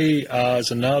 Egoically,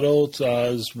 as an adult,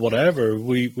 as whatever,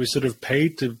 we sort of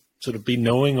paid to sort of be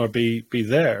knowing or be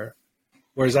there.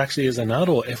 Whereas actually as an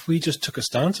adult, if we just took a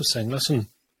stance of saying, listen,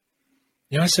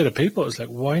 I say to people, it's like,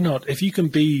 why not? If you can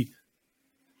be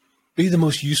the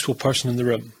most useful person in the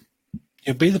room,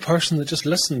 be the person that just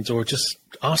listens or just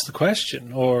asks the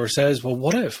question or says, well,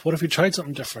 what if you tried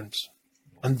something different?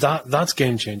 And that's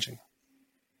game changing.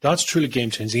 That's truly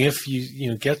game changing. If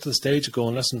you get to the stage of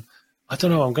going, listen, I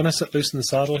don't know, I'm going to sit loose in the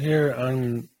saddle here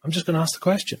and I'm just going to ask the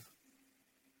question.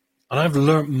 And I've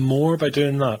learned more by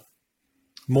doing that,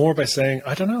 more by saying,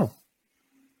 I don't know.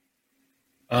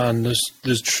 And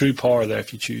there's true power there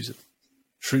if you choose it.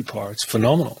 True power. It's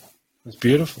phenomenal. It's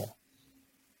beautiful.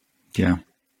 Yeah,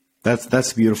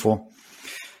 that's beautiful.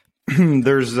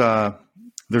 There's a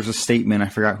statement, I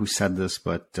forgot who said this,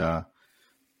 but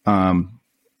I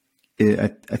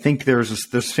think there's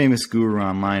this famous guru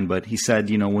online, but he said,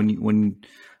 when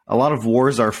a lot of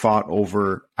wars are fought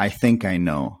over, I think I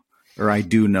know, or I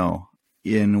do know,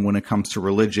 in when it comes to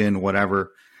religion,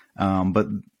 whatever. But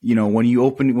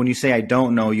when you say I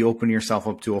don't know, you open yourself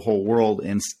up to a whole world.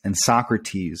 And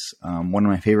Socrates, one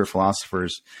of my favorite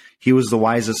philosophers, he was the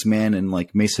wisest man in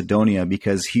like Macedonia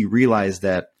because he realized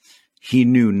that he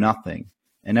knew nothing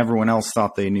and everyone else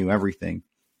thought they knew everything.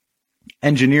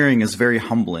 Engineering is very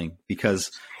humbling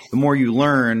because the more you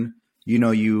learn,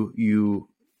 you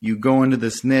go into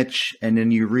this niche and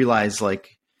then you realize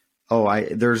like,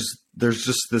 there's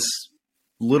just this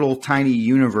little tiny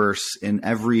universe in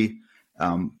every,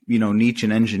 niche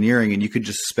in engineering. And you could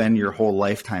just spend your whole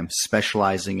lifetime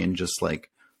specializing in just like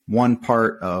one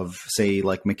part of, say,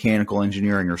 like mechanical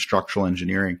engineering or structural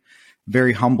engineering.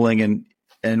 Very humbling.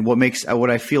 And what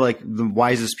I feel like the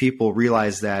wisest people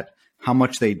realize that how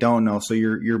much they don't know. So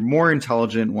you're more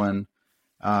intelligent when,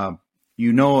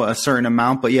 you know a certain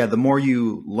amount, but yeah, the more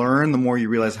you learn, the more you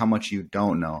realize how much you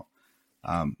don't know.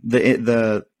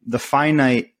 The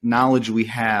finite knowledge we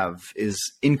have is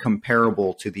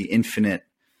incomparable to the infinite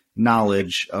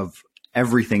knowledge of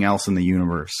everything else in the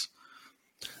universe.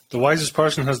 The wisest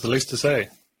person has the least to say,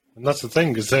 and that's the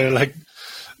thing, because they're like,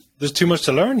 there's too much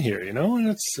to learn here, and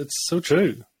it's so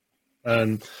true.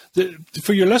 And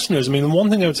for your listeners, I mean, the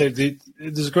one thing I would say,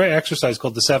 there's a great exercise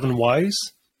called the 7 Whys.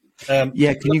 Can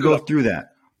you go through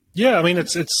that? Yeah, I mean, I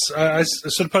sort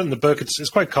of put it in the book. It's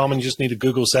quite common. You just need to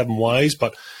Google 7 Whys,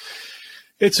 but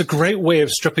it's a great way of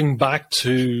stripping back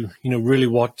to, really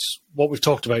what we've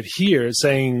talked about here,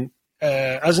 saying,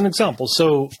 as an example.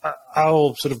 So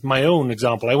I'll sort of my own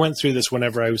example. I went through this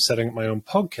whenever I was setting up my own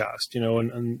podcast,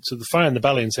 and so the fire in the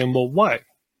belly and saying, well, why?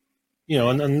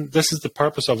 And this is the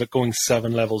purpose of it going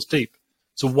 7 levels deep.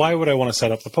 So why would I want to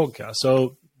set up the podcast?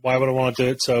 So why would I want to do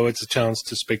it? So it's a chance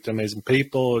to speak to amazing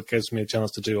people. It gives me a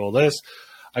chance to do all this.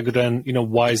 I go then,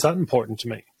 why is that important to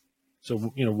me? So,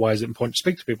 why is it important to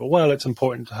speak to people? Well, it's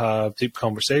important to have deep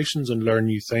conversations and learn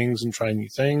new things and try new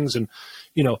things. And,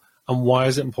 and why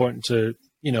is it important to,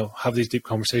 have these deep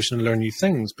conversations and learn new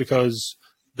things? Because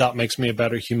that makes me a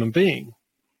better human being.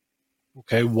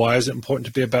 Okay. Why is it important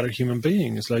to be a better human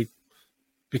being? It's like,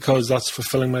 because that's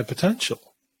fulfilling my potential.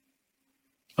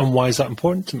 And why is that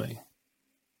important to me?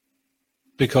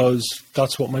 Because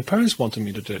that's what my parents wanted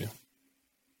me to do.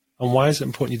 And why is it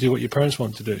important you do what your parents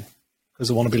want to do? Because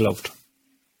they want to be loved.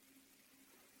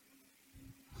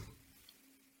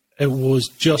 It was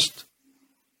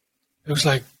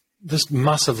like this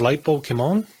massive light bulb came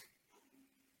on.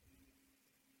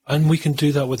 And we can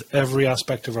do that with every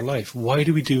aspect of our life. Why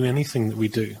do we do anything that we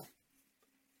do?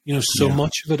 So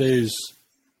much of it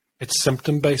it's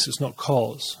symptom based, it's not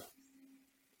cause.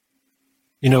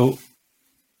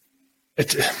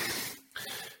 It's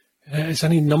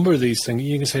any number of these things.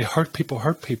 You can say hurt people.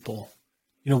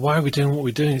 Why are we doing what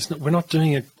we're doing? We're not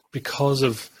doing it because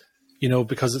of,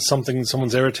 because it's something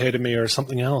someone's irritated me or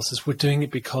something else. We're doing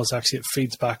it because actually it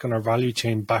feeds back on our value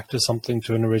chain back to something,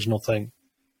 to an original thing.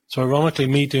 So ironically,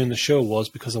 me doing the show was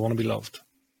because I want to be loved.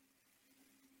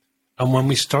 And when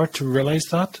we start to realize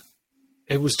that,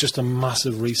 it was just a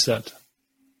massive reset.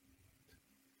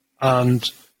 And,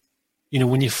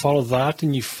 when you follow that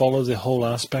and you follow the whole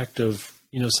aspect of,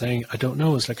 saying, I don't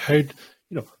know, it's like, how,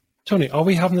 Tony, are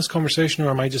we having this conversation or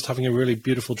am I just having a really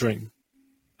beautiful dream?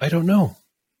 I don't know.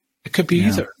 It could be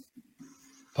either.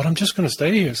 But I'm just going to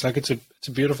stay here. It's like, it's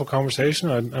a beautiful conversation.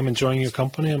 I'm enjoying your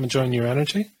company. I'm enjoying your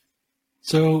energy.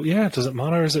 So, yeah, does it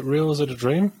matter? Is it real? Is it a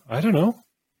dream? I don't know.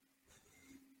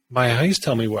 My eyes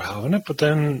tell me we're having it, but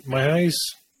then my eyes,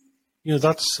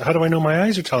 that's, how do I know my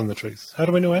eyes are telling the truth? How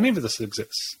do I know any of this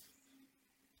exists?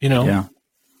 Yeah.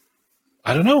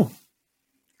 I don't know.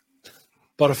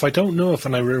 But if I don't know, if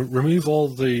I remove all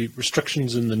the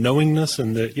restrictions and the knowingness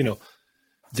and the,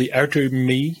 the outer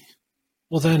me,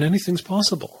 well, then anything's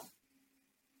possible.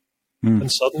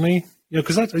 And suddenly,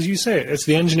 because that, as you say, it's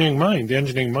the engineering mind. The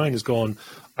engineering mind is going,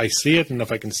 I see it, and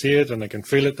if I can see it and I can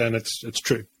feel it, then it's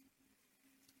true.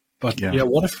 But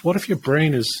what if your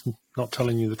brain is not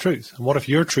telling you the truth? And what if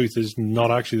your truth is not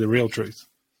actually the real truth?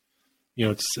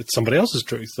 It's somebody else's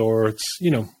truth, or it's,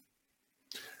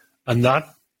 and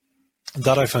that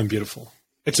I find beautiful.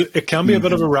 It can be a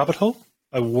bit of a rabbit hole.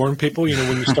 I warn people,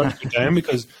 when you start to go down,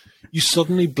 because you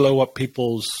suddenly blow up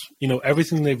people's,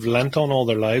 everything they've lent on all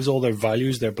their lives, all their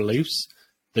values, their beliefs,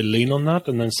 they lean on that,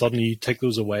 and then suddenly you take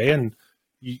those away and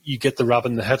you get the rabbit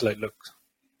in the headlight look.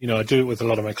 I do it with a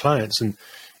lot of my clients, and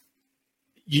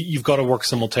you've got to work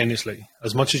simultaneously.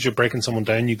 As much as you're breaking someone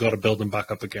down, you've got to build them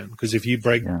back up again. Because if you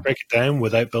break it down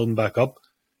without building back up,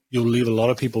 you'll leave a lot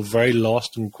of people very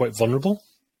lost and quite vulnerable.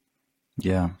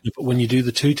 Yeah. But when you do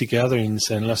the two together and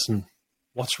saying, listen,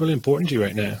 what's really important to you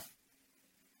right now?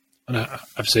 And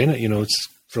I've seen it, it's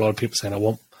for a lot of people saying, I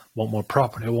want want more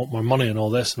property, I want more money and all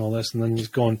this and all this. And then you're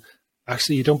going,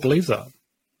 actually, you don't believe that.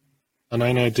 And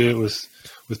I now do it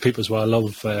with people as well. I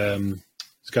love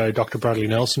this guy, Dr. Bradley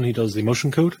Nelson. He does the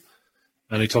emotion code,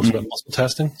 and he talks about muscle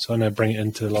testing. So I now bring it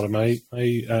into a lot of my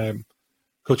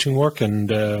coaching work.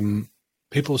 And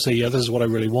people say, yeah, this is what I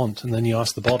really want. And then you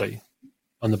ask the body,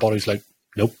 and the body's like,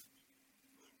 nope.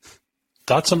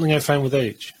 That's something I found with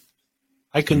age.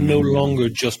 I can no longer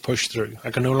just push through.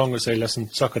 I can no longer say, listen,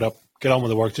 suck it up, get on with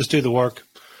the work, just do the work.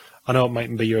 I know it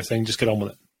mightn't be your thing, just get on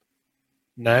with it.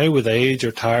 Now, with age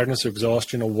or tiredness or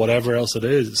exhaustion or whatever else it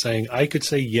is, it's saying I could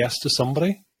say yes to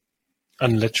somebody,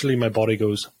 and literally my body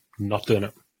goes, not doing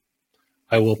it.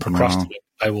 I will procrastinate.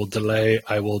 Wow. I will delay.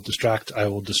 I will distract. I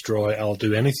will destroy. I'll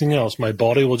do anything else. My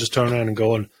body will just turn around and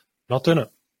go, not doing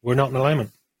it. We're not in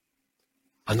alignment.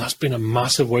 And that's been a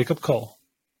massive wake-up call.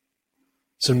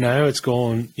 So now it's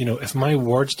going, if my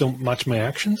words don't match my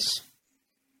actions,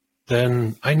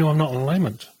 then I know I'm not in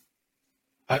alignment.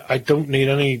 I don't need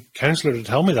any counselor to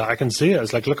tell me that. I can see it.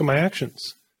 It's like, look at my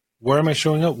actions. Where am I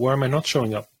showing up? Where am I not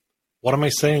showing up? What am I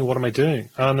saying? What am I doing?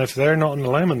 And if they're not in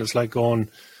alignment, it's like going,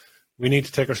 we need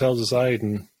to take ourselves aside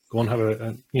and go and have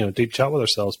a deep chat with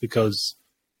ourselves, because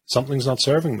something's not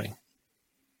serving me.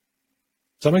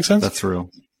 Does that make sense? That's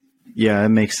real. Yeah, it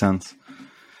makes sense.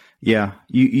 Yeah.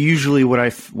 Usually what I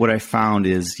found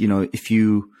is, if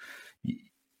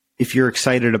you're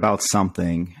excited about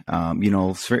something,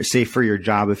 say for your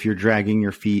job, if you're dragging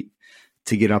your feet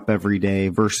to get up every day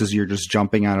versus you're just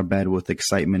jumping out of bed with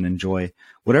excitement and joy,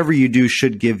 whatever you do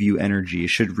should give you energy. It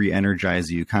should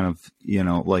re-energize you, kind of,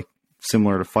 like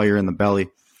similar to fire in the belly.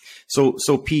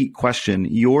 So Pete, question,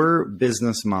 your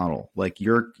business model, like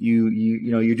you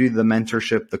do the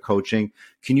mentorship, the coaching.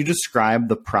 Can you describe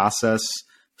the process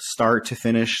start to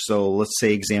finish? So let's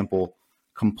say example,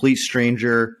 complete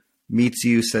stranger meets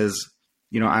you, says,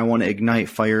 I want to ignite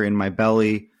fire in my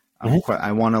belly.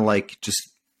 I want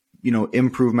to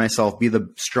improve myself, be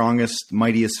the strongest,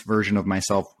 mightiest version of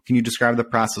myself. Can you describe the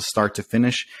process start to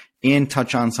finish and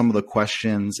touch on some of the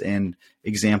questions and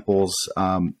examples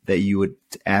that you would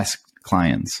ask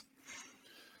clients?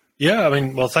 Yeah,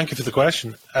 well, thank you for the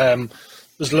question.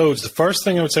 There's loads. The first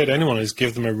thing I would say to anyone is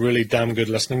give them a really damn good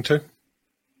listening to.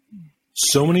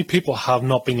 So many people have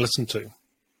not been listened to.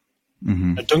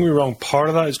 And don't get me wrong, part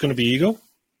of that is going to be ego.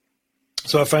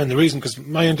 So I found the reason, because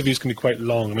my interviews can be quite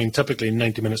long. Typically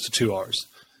 90 minutes to 2 hours,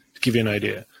 to give you an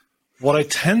idea. What I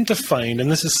tend to find,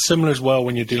 and this is similar as well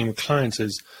when you're dealing with clients,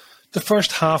 is the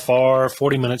first half hour,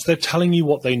 40 minutes, they're telling you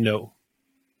what they know.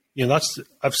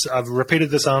 I've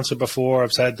repeated this answer before.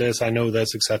 I've said this, I know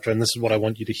this, etc. And this is what I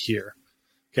want you to hear.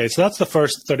 Okay, so that's the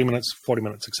first 30 minutes, 40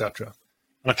 minutes, etc.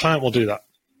 And a client will do that.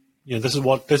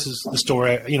 This is the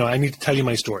story. I need to tell you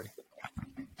my story.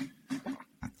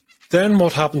 Then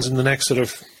what happens in the next sort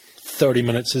of 30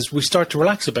 minutes is we start to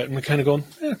relax a bit, and we're kind of going,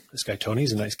 this guy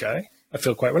Tony's a nice guy. I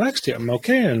feel quite relaxed here. I'm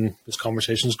okay, and this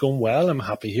conversation's going well. I'm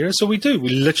happy here. So we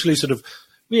literally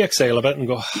we exhale a bit and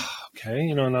go, okay,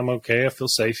 and I'm okay. I feel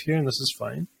safe here, and this is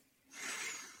fine.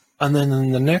 And then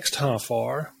in the next half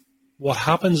hour, what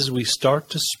happens is we start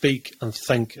to speak and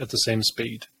think at the same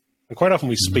speed. And quite often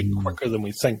we speak quicker than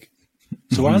we think.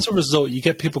 So as a result, you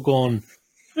get people going,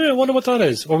 I wonder what that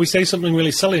is. Or we say something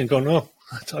really silly and going,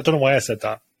 I don't know why I said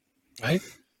that. Right?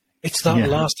 It's that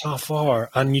last half hour.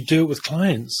 And you do it with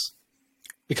clients.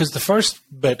 Because the first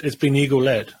bit is being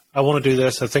ego-led. I want to do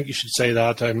this. I think you should say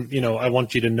that. I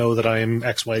want you to know that I am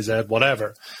X, Y, Z,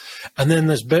 whatever. And then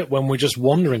this bit when we're just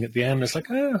wondering at the end, it's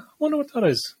like, I wonder what that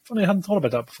is. Funny, I hadn't thought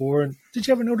about that before. And did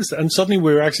you ever notice that? And suddenly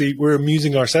we're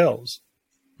amusing ourselves.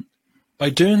 By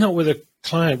doing that with a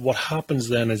client, what happens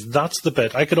then is that's the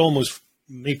bit. I could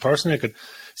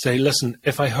say, listen,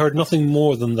 if I heard nothing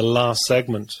more than the last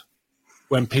segment,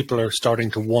 when people are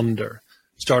starting to wonder,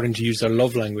 starting to use their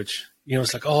love language,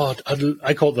 it's like,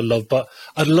 I call it the love, but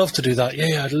I'd love to do that.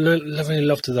 Yeah, I'd really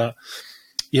love to that.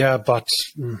 Yeah, but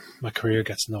my career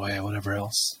gets in the way or whatever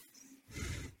else.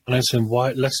 And I'm saying,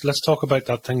 why? Let's talk about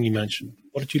that thing you mentioned.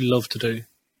 What did you love to do?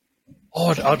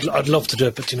 I'd love to do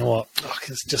it, but you know what?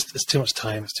 It's too much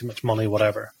time. It's too much money,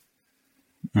 whatever.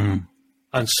 Mm.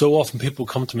 And so often people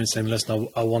come to me saying, listen,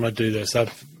 I want to do this.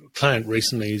 That client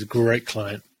recently, he's a great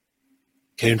client,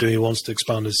 came to me, wants to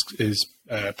expand his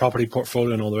property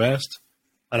portfolio and all the rest.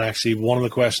 And actually, one of the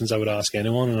questions I would ask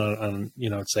anyone,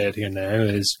 and I'd say it here now,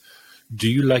 is, do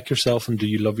you like yourself and do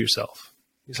you love yourself?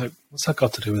 He's like, what's that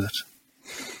got to do with it?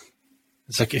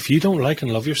 It's like, if you don't like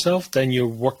and love yourself, then you're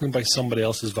working by somebody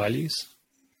else's values.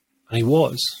 And he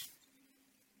was.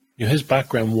 His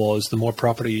background was, the more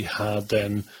property he had,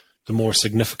 then the more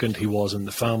significant he was in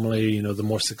the family, the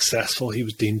more successful he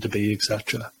was deemed to be,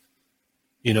 etc.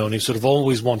 you know, and he's sort of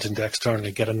always wanting to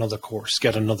externally get another course,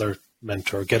 get another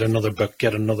mentor, get another book,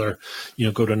 get another, you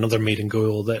know, go to another meeting, go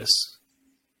all this.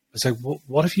 It's like, well,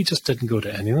 what if you just didn't go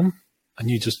to any of them and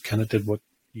you just kind of did what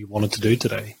you wanted to do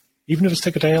today, even if it's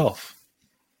take a day off?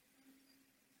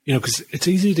 You know, because it's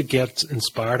easy to get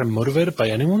inspired and motivated by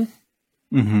anyone,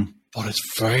 but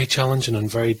it's very challenging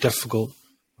and very difficult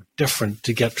or different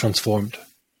to get transformed.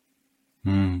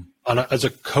 And as a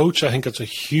coach, I think it's a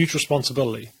huge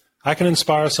responsibility. I can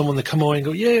inspire someone to come away and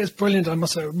go, yeah, it's brilliant. I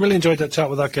really enjoyed that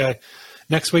chat with that guy.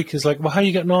 Next week, he's like, well, how are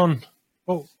you getting on?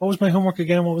 What was my homework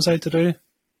again? What was I to do?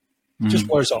 It just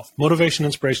wears off. Motivation,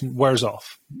 inspiration wears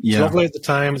off. Yeah. It's lovely at the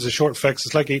time. It's a short fix.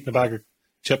 It's like eating a bag of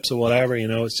chips or whatever, you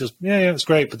know. It's just, yeah, it's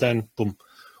great. But then, boom.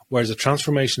 Whereas a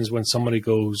transformation is when somebody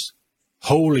goes,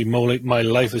 holy moly, my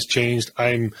life has changed.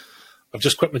 I've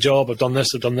just quit my job. I've done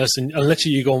this. And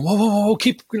literally you go, whoa,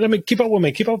 keep up with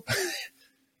me, keep up.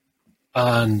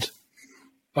 And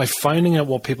by finding out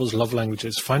what people's love language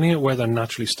is, finding out where they're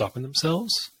naturally stopping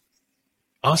themselves,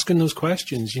 asking those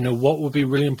questions, you know, what would be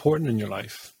really important in your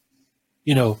life?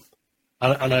 You know,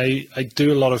 and I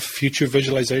do a lot of future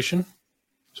visualization.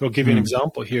 So I'll give you an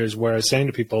example here is where I was saying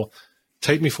to people,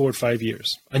 take me forward 5 years.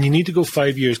 And you need to go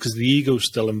 5 years because the ego's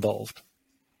still involved.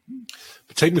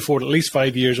 But take me forward at least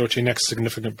 5 years or to your next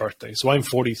significant birthday. So I'm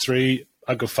 43.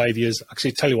 I'll go 5 years.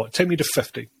 Actually, tell you what, take me to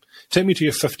 50. Take me to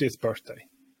your 50th birthday.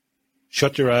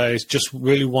 Shut your eyes. Just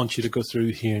really want you to go through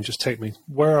here and just take me.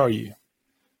 Where are you?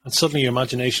 And suddenly your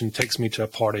imagination takes me to a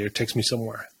party or takes me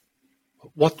somewhere.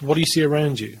 What do you see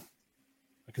around you?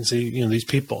 I can see, you know, these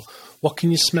people. What can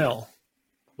you smell?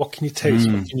 What can you taste?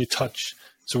 What can you touch?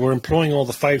 So we're employing all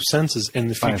the five senses in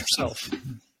the future self.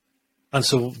 And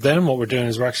so then what we're doing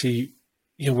is we're actually,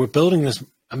 you know, we're building this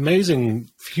amazing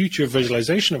future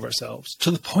visualization of ourselves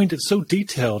to the point it's so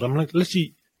detailed. I'm like,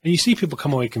 literally, and you see people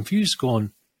come away confused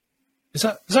going, is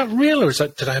that real or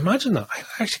did I imagine that?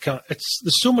 I actually can't.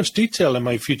 There's so much detail in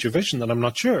my future vision that I'm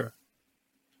not sure.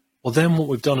 Well, then what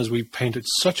we've done is we've painted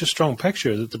such a strong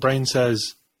picture that the brain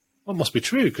says, well, it must be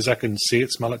true because I can see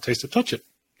it, smell it, taste it, touch it,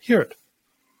 hear it.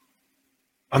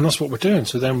 And that's what we're doing.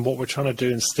 So then what we're trying to do,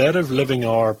 instead of living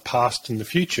our past in the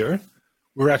future,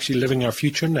 we're actually living our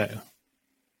future now.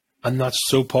 And that's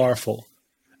so powerful.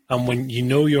 And when you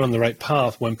know you're on the right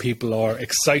path, when people are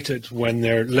excited, when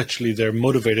they're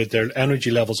motivated, their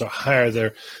energy levels are higher,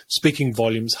 their speaking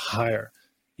volumes higher,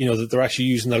 you know, that they're actually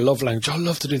using their love language. Oh, I'd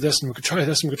love to do this, and we could try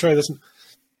this, and we could try this.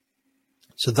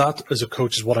 So that, as a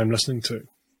coach, is what I'm listening to.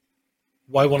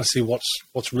 I want to see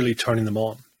what's really turning them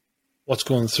on, what's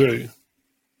going through.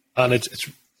 And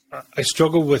I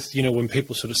struggle with, you know, when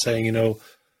people sort of saying, you know,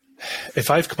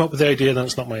 if I've come up with the idea, then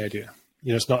it's not my idea.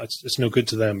 You know, it's no good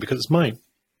to them because it's mine.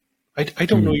 I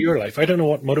don't know your life. I don't know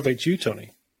what motivates you,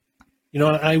 Tony. You know,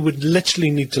 I would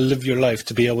literally need to live your life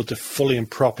to be able to fully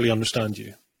and properly understand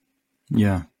you.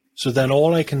 Yeah. So then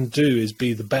all I can do is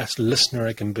be the best listener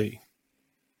I can be.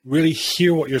 Really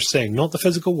hear what you're saying, not the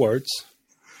physical words.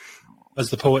 As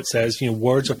the poet says, you know,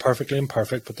 words are perfectly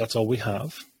imperfect, but that's all we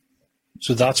have.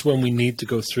 So that's when we need to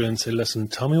go through and say, listen,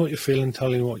 tell me what you're feeling, tell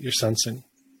me what you're sensing.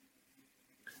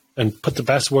 And put the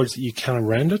best words that you can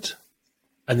around it.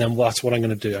 And then that's what I'm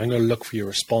going to do. I'm going to look for your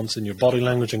response in your body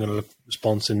language. I'm going to look for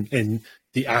response in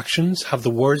the actions. Have the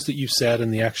words that you've said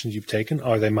and the actions you've taken,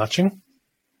 are they matching?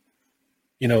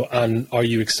 You know, and are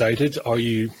you excited? Are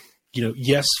you, you know,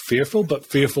 yes, fearful, but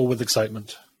fearful with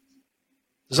excitement.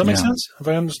 Does that make sense? Have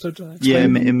I understood? Yeah, it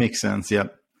makes sense.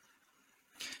 Yep.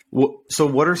 Well, so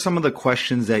what are some of the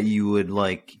questions that you would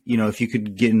like, you know, if you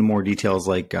could get into more details,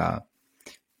 like,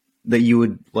 that you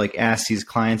would like ask these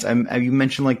clients? You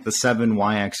mentioned like the 7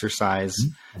 why exercise.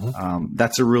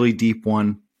 That's a really deep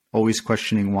one. Always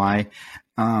questioning why.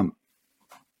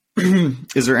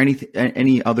 Is there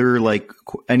any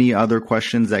other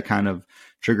questions that kind of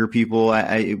trigger people?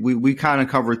 We kind of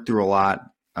covered through a lot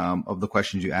of the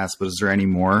questions you asked, but is there any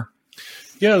more?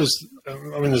 Yeah,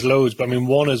 there's loads, but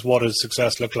one is, what does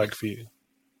success look like for you?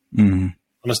 And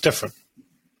it's different.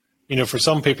 You know, for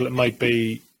some people it might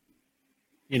be,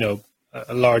 you know,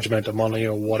 a large amount of money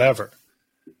or whatever.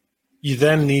 You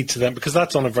then need to then, because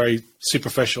that's on a very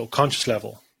superficial, conscious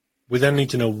level, we then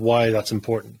need to know why that's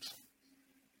important.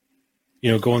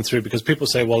 You know, going through, because people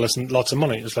say, well, listen, lots of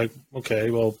money. It's like, okay,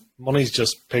 well, money's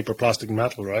just paper, plastic, and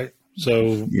metal, right?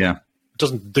 So yeah, it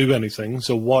doesn't do anything.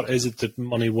 So what is it that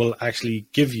money will actually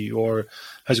give you, or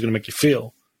how's it going to make you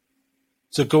feel?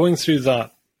 So going through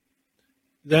that,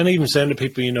 then even saying to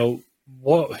people,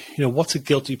 what's a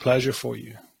guilty pleasure for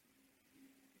you?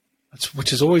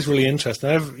 Which is always really interesting.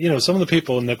 Some of the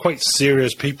people, and they're quite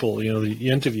serious people,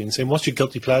 you interview and say, what's your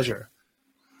guilty pleasure?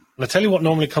 And I tell you what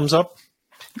normally comes up.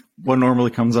 What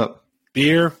normally comes up?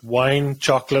 Beer, wine,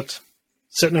 chocolate,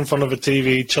 sitting in front of a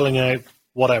TV, chilling out,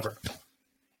 whatever.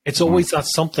 It's always that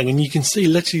something. And you can see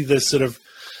literally this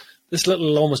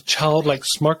little almost childlike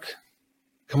smirk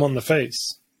come on the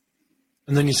face.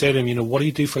 And then you say to him, what do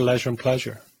you do for leisure and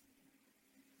pleasure?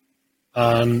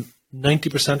 And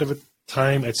 90% of the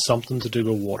time, it's something to do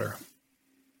with water.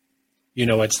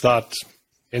 It's that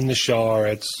in the shower,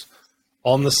 it's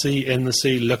on the sea, in the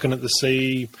sea, looking at the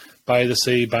sea, by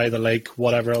the lake,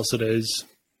 whatever else it is.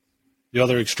 The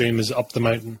other extreme is up the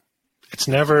mountain. It's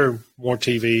never more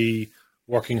TV,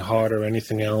 working hard, or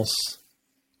anything else.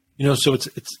 So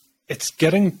it's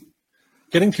getting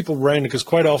people around, because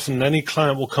quite often any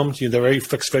client will come to you, they're very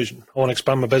fixed vision. I want to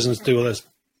expand my business, do all this.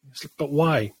 But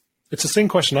why? It's the same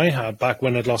question I had back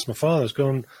when I'd lost my father. I was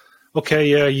going, okay,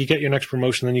 yeah, you get your next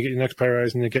promotion, then you get your next pay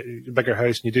rise, and you get your bigger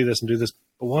house, and you do this and do this.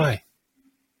 But why?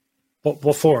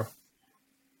 What for?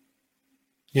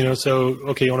 So,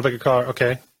 okay, you want a bigger car?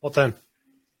 Okay, what then?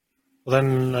 Well,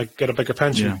 then I get a bigger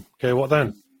pension. Yeah. Okay, what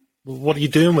then? What are you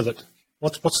doing with it?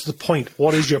 What's the point?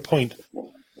 What is your point?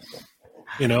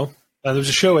 There was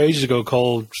a show ages ago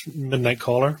called Midnight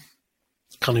Caller.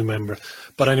 Can't even remember.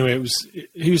 But anyway,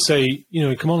 he would say,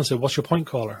 come on and say, what's your point,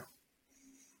 caller?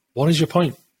 What is your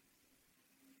point?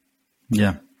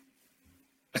 Yeah.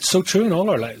 It's so true in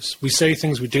all our lives. We say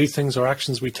things, we do things, our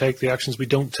actions we take, the actions we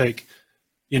don't take,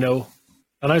 And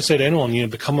I'd say to anyone,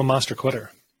 become a master quitter.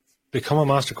 Become a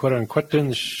master quitter and quit doing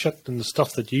the shit and the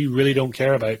stuff that you really don't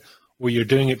care about, where you're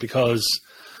doing it because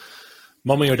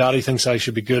mommy or daddy thinks I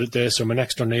should be good at this, or my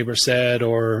next door neighbor said,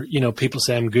 or, people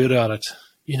say I'm good at it.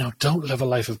 Don't live a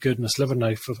life of goodness. Live a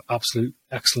life of absolute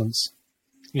excellence.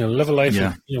 Live a life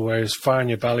of, where there's fire in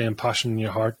your belly and passion in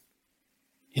your heart.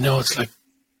 It's like,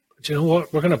 do you know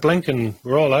what? We're going to blink and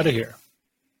we're all out of here.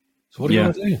 So what do you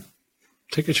want to do?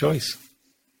 Take a choice.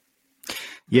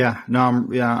 Yeah, no,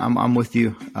 I'm with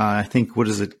you. I think, what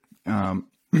is it?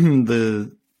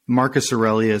 The Marcus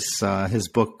Aurelius, his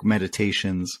book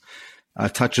Meditations,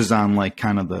 touches on like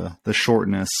kind of the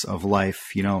shortness of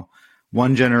life.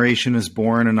 One generation is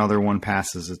born, another one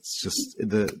passes. It's just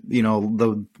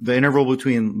the interval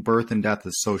between birth and death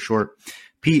is so short.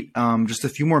 Pete, just a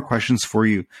few more questions for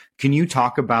you. Can you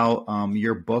talk about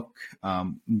your book,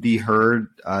 Be Heard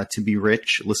to Be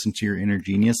Rich, Listen to Your Inner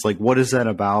Genius? Like, what is that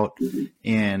about?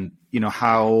 And,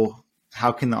 how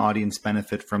can the audience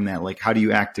benefit from that? Like, how do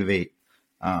you activate?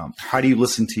 How do you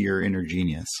listen to your inner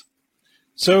genius?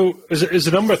 So there's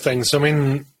a number of things. I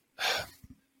mean,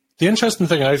 the interesting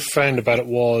thing I found about it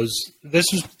was this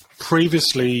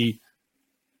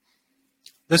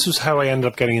was how I ended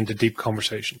up getting into deep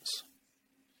conversations.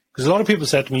 Because a lot of people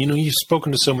said to me, you've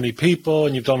spoken to so many people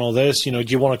and you've done all this, do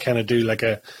you want to kind of do like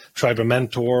a Tribe of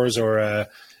Mentors or a,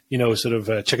 sort of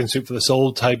a Chicken Soup for the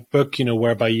Soul type book,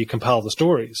 whereby you compile the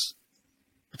stories.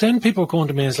 But then people are going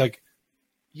to me, it's like,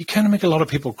 you kind of make a lot of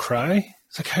people cry.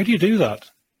 It's like, how do you do that?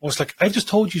 I was like, I've just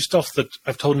told you stuff that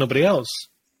I've told nobody else.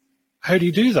 How do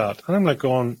you do that? And I'm like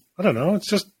going, I don't know. It's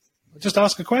just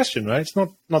ask a question, right? It's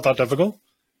not that difficult.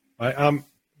 Right?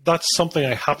 That's something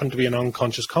I happen to be an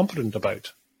unconscious competent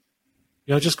about.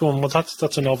 Just going, well,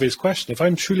 that's an obvious question. If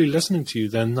I'm truly listening to you,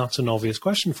 then that's an obvious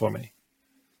question for me.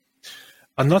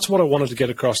 And that's what I wanted to get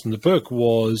across in the book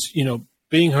was,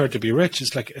 being heard to be rich.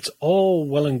 It's like, it's all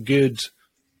well and good,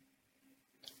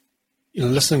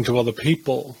 listening to other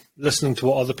people, listening to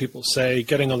what other people say,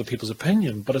 getting other people's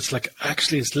opinion. But it's like,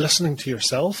 actually, it's listening to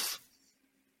yourself.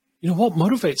 What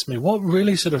motivates me? What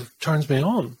really sort of turns me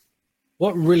on?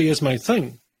 What really is my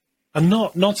thing? And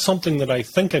not something that I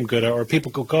think I'm good at, or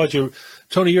people go, God,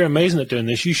 Tony, you're amazing at doing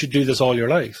this. You should do this all your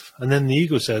life. And then the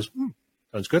ego says,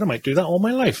 sounds good. I might do that all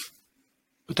my life.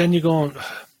 But then you're going,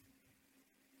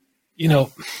 in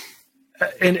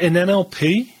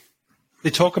NLP, they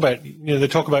talk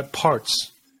about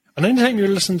parts. And anytime you're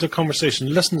listening to a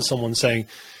conversation, listen to someone saying,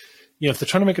 if they're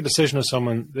trying to make a decision with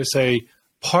someone, they say,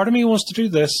 part of me wants to do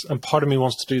this and part of me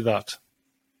wants to do that.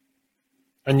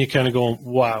 And you're kind of going,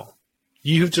 wow.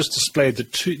 You have just displayed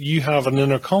that you have an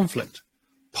inner conflict.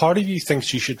 Part of you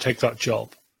thinks you should take that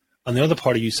job. And the other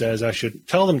part of you says, I should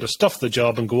tell them to stuff the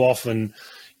job and go off and,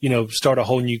 start a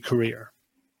whole new career.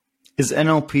 Is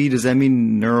NLP, does that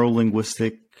mean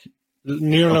neuro-linguistic?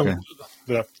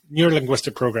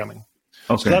 Neuro-linguistic programming.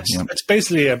 Okay. So it's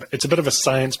basically, it's a bit of a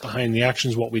science behind the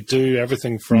actions, what we do,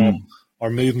 everything from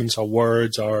our movements, our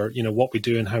words, our, what we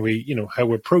do and how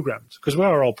we're programmed. Because we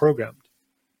are all programmed.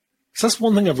 So that's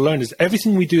one thing I've learned is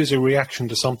everything we do is a reaction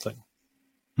to something.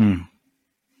 The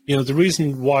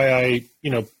reason why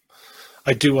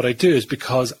I do what I do is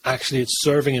because actually it's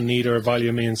serving a need or a value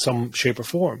in me in some shape or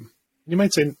form. You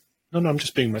might say, No, I'm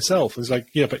just being myself. It's like,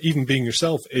 yeah, but even being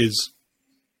yourself is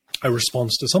a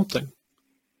response to something.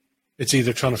 It's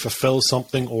either trying to fulfill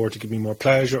something or to give me more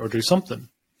pleasure or do something.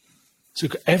 So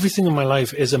everything in my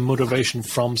life is a motivation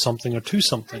from something or to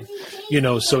something,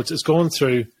 so it's going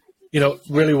through,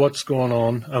 really what's going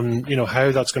on and,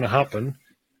 how that's going to happen,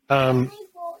 and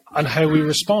how we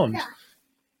respond,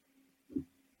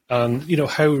 and,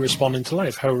 how we respond into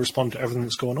life, how we respond to everything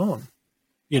that's going on,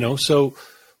 so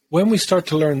when we start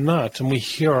to learn that and we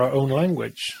hear our own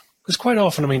language, because quite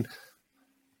often,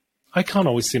 I can't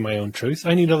always see my own truth.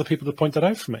 I need other people to point that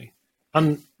out for me.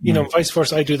 And, vice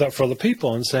versa, I do that for other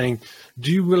people and saying,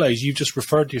 do you realize you've just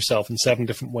referred to yourself in 7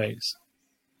 different ways?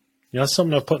 That's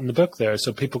something I've put in the book there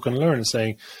so people can learn, and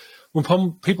saying,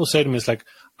 when people say to me, it's like,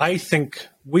 I think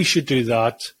we should do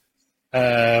that,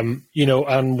 and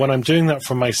when I'm doing that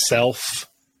for myself,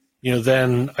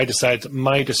 then I decide that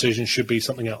my decision should be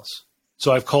something else.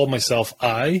 So I've called myself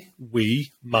I,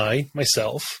 we,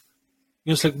 myself.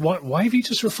 It's like, why have you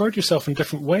just referred to yourself in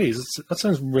different ways? That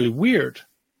sounds really weird.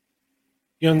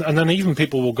 And then even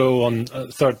people will go on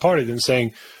a third party then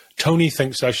saying, Tony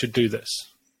thinks I should do this.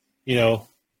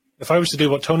 If I was to do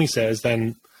what Tony says,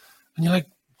 then, and you're like,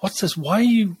 what's this? Why are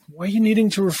you needing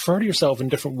to refer to yourself in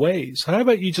different ways? How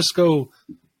about you just go,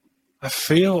 I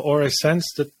feel or I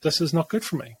sense that this is not good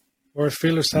for me, or I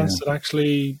feel or sense that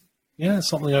actually, it's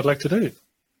something I'd like to do.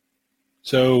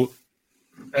 So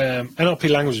NLP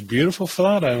language is beautiful for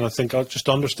that, and I think just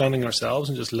understanding ourselves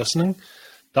and just listening,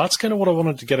 that's kind of what I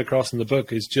wanted to get across in the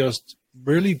book, is just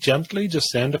really gently just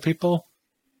saying to people,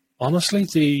 honestly,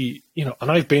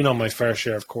 and I've been on my fair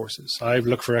share of courses. I've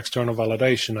looked for external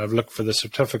validation. I've looked for the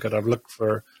certificate. I've looked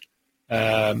for,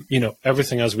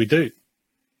 everything as we do.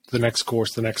 The next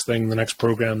course, the next thing, the next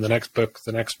program, the next book,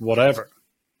 the next whatever.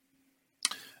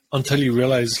 Until you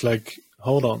realize, like,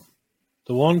 hold on.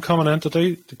 The one common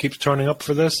entity that keeps turning up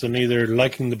for this and either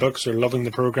liking the books or loving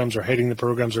the programs or hating the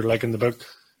programs or liking the book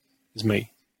is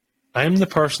me. I'm the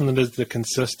person that is the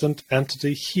consistent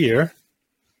entity here.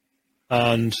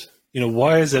 And,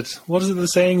 why is it, what is it the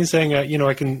saying? Is saying, I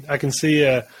can see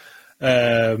a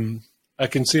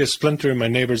splinter in my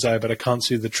neighbor's eye, but I can't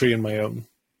see the tree in my own.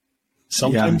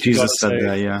 Sometimes Jesus said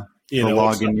that, yeah. The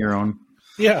log in your own.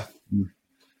 Yeah.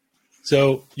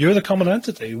 So you're the common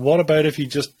entity. What about if you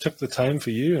just took the time for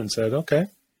you and said, okay,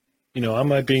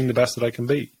 am I being the best that I can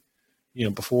be?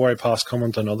 Before I pass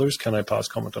comment on others, can I pass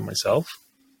comment on myself?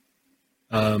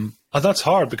 And that's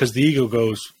hard because the ego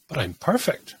goes, but I'm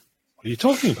perfect. What are you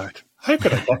talking about? How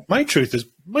could I? My truth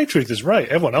is right.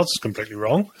 Everyone else is completely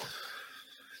wrong.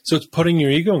 So it's putting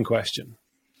your ego in question.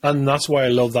 And that's why I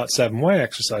love that 7-way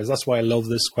exercise. That's why I love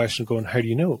this question going, how do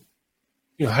you know?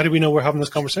 How do we know we're having this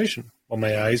conversation? Well,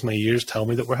 my eyes, my ears tell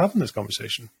me that we're having this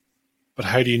conversation. But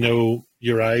how do you know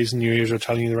your eyes and your ears are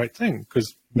telling you the right thing?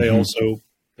 Because they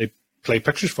they play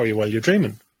pictures for you while you're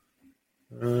dreaming.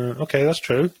 Okay, that's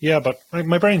true. Yeah, but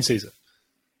my brain sees it.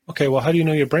 Okay, well, how do you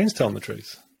know your brain's telling the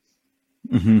truth?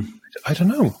 I don't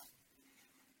know.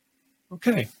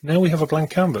 Okay, now we have a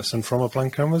blank canvas, and from a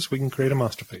blank canvas, we can create a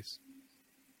masterpiece.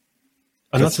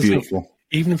 And that's beautiful.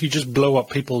 Even if you just blow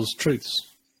up people's truths.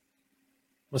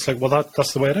 It's like, well,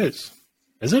 that's the way it is.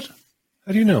 Is it?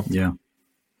 How do you know? Yeah.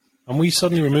 And we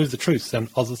suddenly remove the truth, then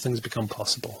other things become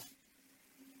possible.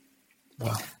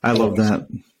 Wow. I love that.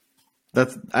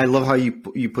 I love how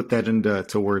you put that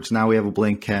into words. Now we have a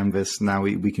blank canvas. Now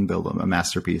we can build a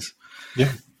masterpiece.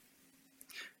 Yeah.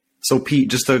 So Pete,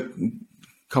 just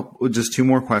just 2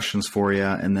 more questions for you,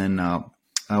 and then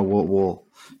we'll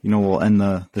end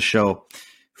the show.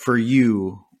 For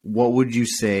you, what would you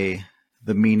say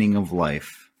the meaning of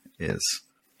life is?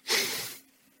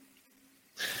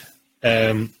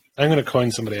 I'm going to coin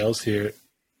somebody else here,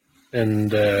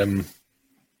 and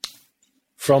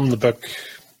from the book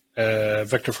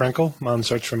Viktor Frankl, Man's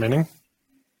Search for Meaning,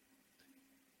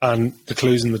 and the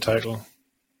clues in the title.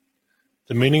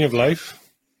 The meaning of life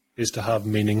is to have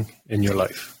meaning in your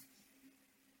life.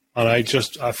 And I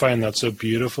find that so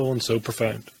beautiful and so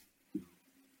profound.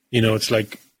 It's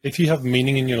like, if you have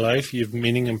meaning in your life, you have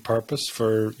meaning and purpose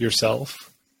for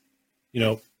yourself.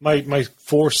 My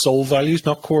 4 soul values,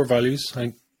 not core values. I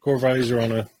think core values are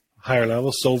on a higher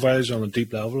level. Soul values are on a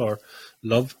deep level, are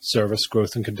love, service,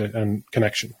 growth, and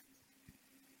connection.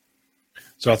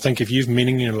 So I think if you have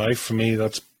meaning in your life, for me,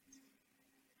 that's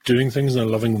doing things in a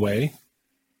loving way,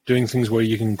 doing things where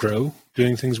you can grow,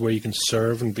 doing things where you can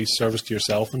serve and be service to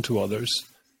yourself and to others,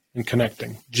 and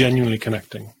connecting, genuinely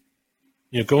connecting.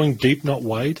 Going deep, not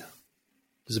wide.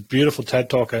 There's a beautiful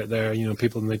TED talk out there,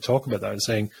 people, and they talk about that,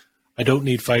 saying, I don't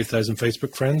need 5,000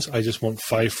 Facebook friends. I just want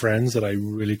 5 friends that I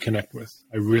really connect with.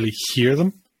 I really hear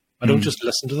them. I don't just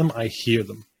listen to them, I hear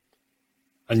them.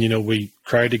 And, we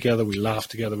cry together, we laugh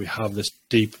together, we have this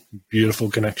deep, beautiful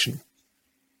connection.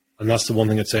 And that's the one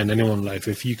thing I'd say in anyone's life.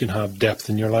 If you can have depth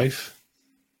in your life,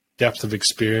 depth of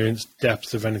experience,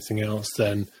 depth of anything else,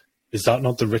 then is that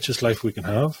not the richest life we can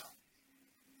have?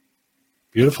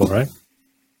 Beautiful, right?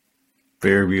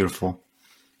 Very beautiful.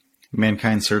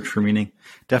 Mankind's Search for Meaning.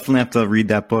 Definitely have to read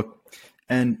that book.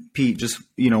 And Pete, just,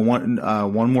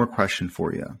 one more question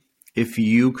for you. If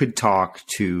you could talk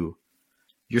to,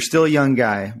 you're still a young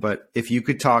guy, but if you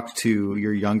could talk to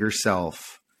your younger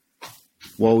self,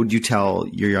 what would you tell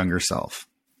your younger self?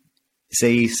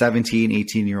 Say 17,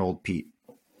 18-year-old Pete.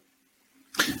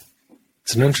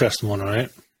 It's an interesting one, right?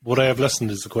 Would I have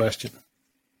listened is the question.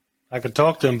 I could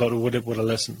talk to him, but would I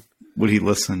listen? Would he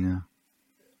listen?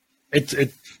 Yeah.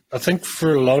 I think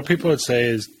for a lot of people, I'd say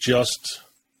is just,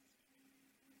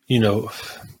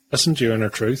 listen to your inner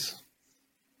truth.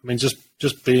 I mean,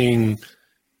 just being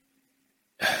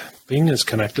as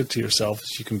connected to yourself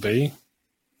as you can be.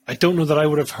 I don't know that I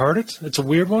would have heard it. It's a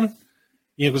weird one.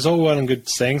 It was all well and good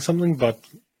saying something, but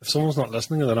if someone's not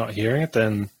listening or they're not hearing it,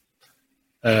 then,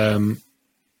 it's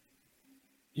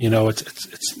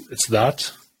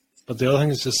that. But the other thing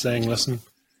is just saying, listen,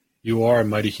 you are a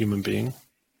mighty human being.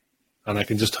 And I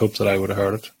can just hope that I would have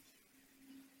heard it.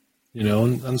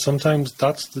 And sometimes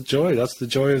that's the joy. That's the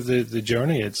joy of the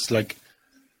journey. It's like,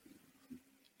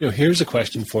 here's a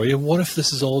question for you. What if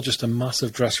this is all just a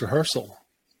massive dress rehearsal?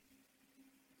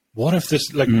 What if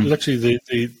this, literally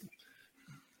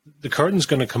the curtain's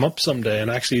going to come up someday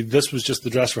and actually this was just the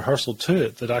dress rehearsal to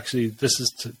it, that actually this is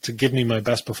to give me my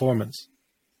best performance.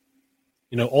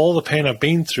 All the pain I've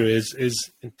been through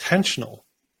is intentional.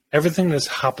 Everything that's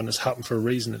happened has happened for a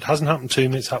reason. It hasn't happened to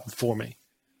me, it's happened for me.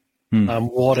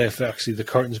 What if actually the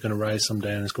curtain's going to rise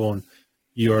someday and it's going,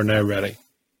 you are now ready.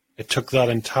 It took that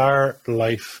entire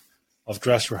life of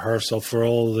dress rehearsal for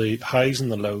all the highs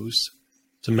and the lows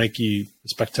to make you the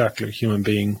spectacular human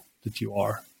being that you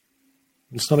are.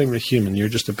 It's not even a human, you're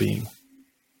just a being.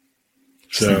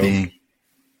 So,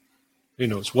 who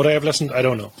knows? Would I have listened? I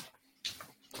don't know.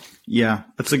 Yeah,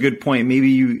 that's a good point.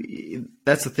 Maybe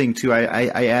that's the thing too.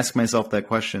 I ask myself that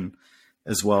question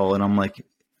as well. And I'm like,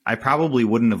 I probably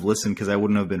wouldn't have listened because I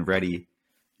wouldn't have been ready.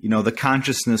 The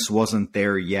consciousness wasn't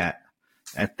there yet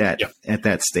at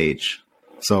that stage.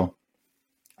 So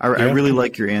I really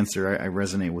like your answer. I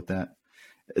resonate with that.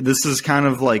 This is kind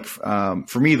of like,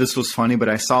 for me, this was funny, but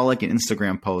I saw like an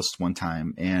Instagram post one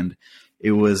time and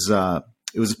it was a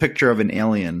picture of an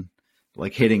alien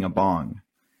like hitting a bong.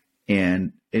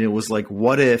 And it was like,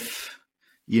 what if,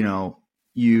 you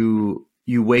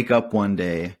wake up one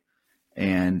day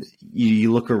and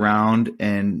you look around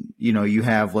and, you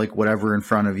have like whatever in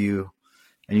front of you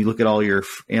and you look at all your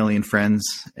alien friends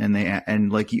and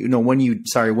when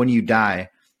you die,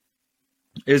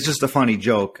 it's just a funny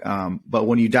joke. But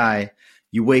when you die,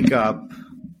 you wake up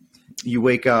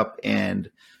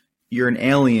and you're an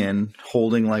alien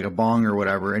holding like a bong or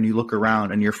whatever. And you look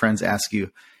around and your friends ask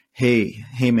you, Hey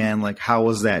man, like, how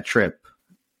was that trip?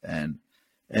 And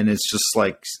it's just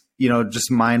like,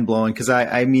 just mind blowing. Cause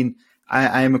I mean,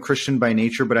 I am a Christian by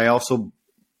nature, but I also,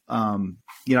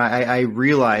 I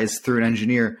realize through an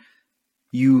engineer,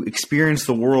 you experience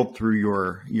the world through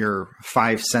your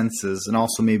five senses, and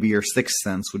also maybe your sixth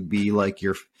sense would be like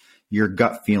your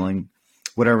gut feeling,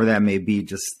 whatever that may be,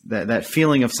 just that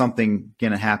feeling of something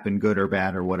going to happen, good or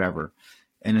bad or whatever.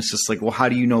 And it's just like, well, how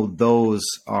do you know those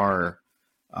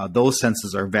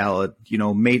senses are valid?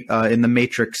 In the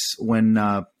Matrix, when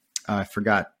I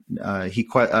forgot,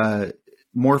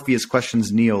 Morpheus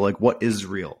questions Neo, like, what is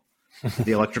real?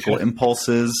 The electrical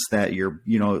impulses that you're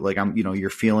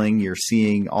feeling, you're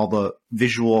seeing, all the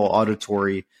visual,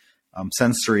 auditory,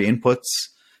 sensory inputs.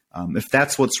 If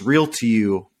that's what's real to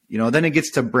you, then it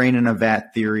gets to brain in a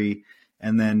vat theory,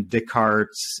 and then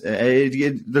Descartes.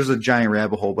 There's a giant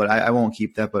rabbit hole, but I won't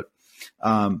keep that. But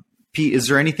Pete, is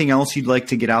there anything else you'd like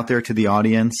to get out there to the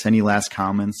audience? Any last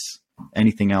comments?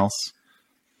 Anything else?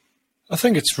 I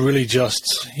think it's really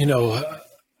just,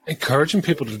 encouraging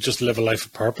people to just live a life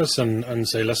of purpose and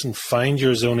say, listen, find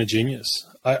your zone of genius.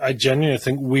 I genuinely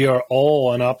think we are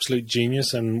all an absolute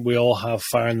genius and we all have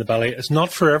fire in the belly. It's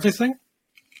not for everything,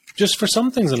 just for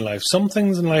some things in life. Some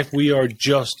things in life we are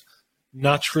just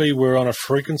naturally, we're on a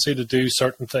frequency to do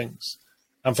certain things.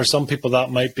 And for some people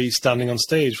that might be standing on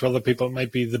stage. For other people it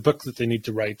might be the book that they need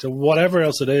to write or whatever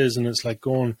else it is. And it's like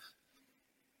going,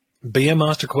 be a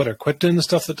master quitter. Quit doing the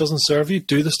stuff that doesn't serve you.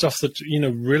 Do the stuff that,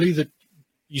 really that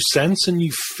you sense and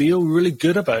you feel really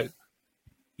good about.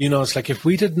 It's like if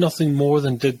we did nothing more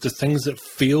than did the things that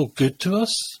feel good to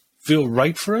us, feel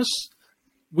right for us,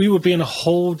 we would be in a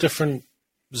whole different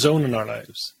zone in our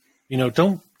lives. You know,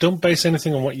 don't base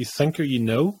anything on what you think or you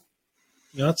know.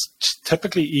 You know, that's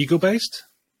typically ego-based.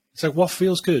 It's like, what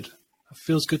feels good? What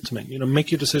feels good to me? You know,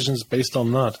 make your decisions based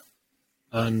on that.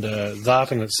 And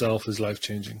that in itself is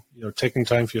life-changing. You know, taking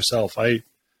time for yourself. For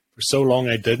so long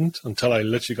I didn't, until I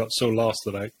literally got so lost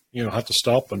that I, you know, had to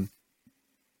stop and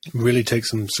really take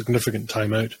some significant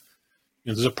time out.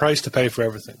 You know, there's a price to pay for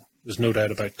everything. There's no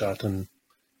doubt about that. And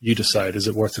you decide, is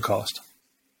it worth the cost?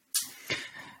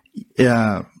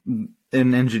 Yeah.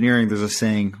 In engineering, there's a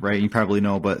saying, right? You probably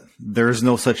know, but there's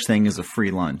no such thing as a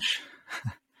free lunch.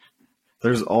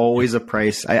 There's always a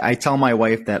price. I tell my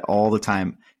wife that all the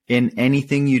time. In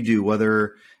anything you do,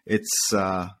 whether it's,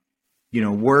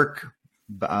 work,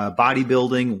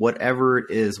 bodybuilding, whatever it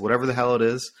is, whatever the hell it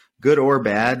is, good or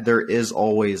bad, there is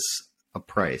always a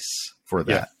price for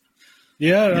that.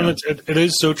 Yeah, and it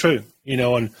is so true. You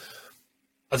know, and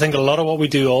I think a lot of what we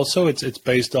do also, it's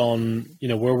based on, you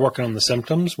know, we're working on the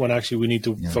symptoms when actually we need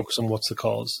to focus on what's the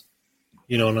cause.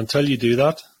 You know, and until you do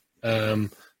that,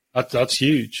 that's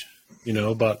huge. You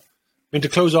know, but I mean, to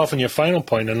close off on your final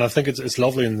point, and I think it's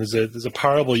lovely, and there's a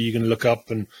parable you can look up,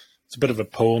 and it's a bit of a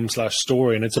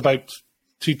poem/story, and it's about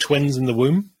two twins in the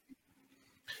womb,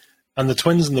 and the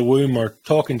twins in the womb are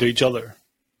talking to each other.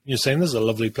 You're saying, this is a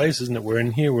lovely place, isn't it? We're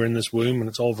in here, we're in this womb, and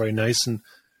it's all very nice. And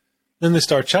then they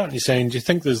start chatting. You're saying, do you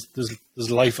think there's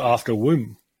life after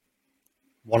womb?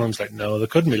 One of them's like, no, there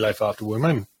couldn't be life after womb.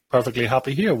 I'm perfectly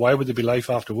happy here. Why would there be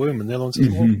life after womb? And the other one says,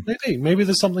 well, maybe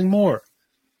there's something more.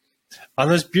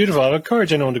 And it's beautiful. I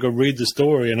encourage anyone to go read the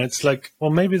story. And it's like, well,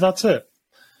 maybe that's it.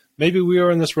 Maybe we are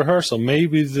in this rehearsal.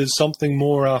 Maybe there's something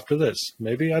more after this.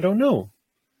 Maybe, I don't know.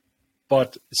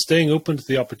 But staying open to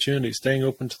the opportunity, staying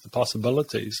open to the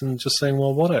possibilities, and just saying,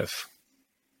 well, what if?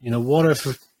 You know, what if,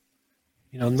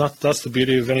 you know, that's the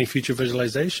beauty of any future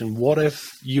visualization. What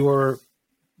if your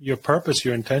purpose,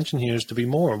 your intention here is to be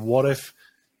more? What if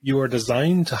you are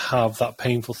designed to have that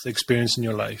painful experience in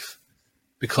your life?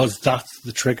 Because that's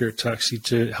the trigger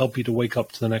to help you to wake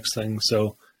up to the next thing.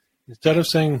 So instead of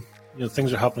saying, you know,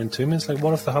 things are happening to me, it's like,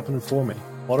 what if they're happening for me?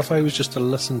 What if I was just to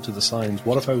listen to the signs?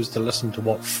 What if I was to listen to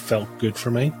what felt good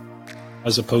for me,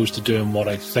 as opposed to doing what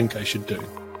I think I should do?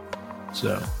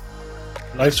 So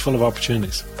life's full of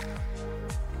opportunities.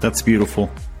 That's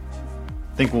beautiful.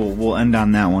 I think we'll end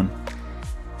on that one.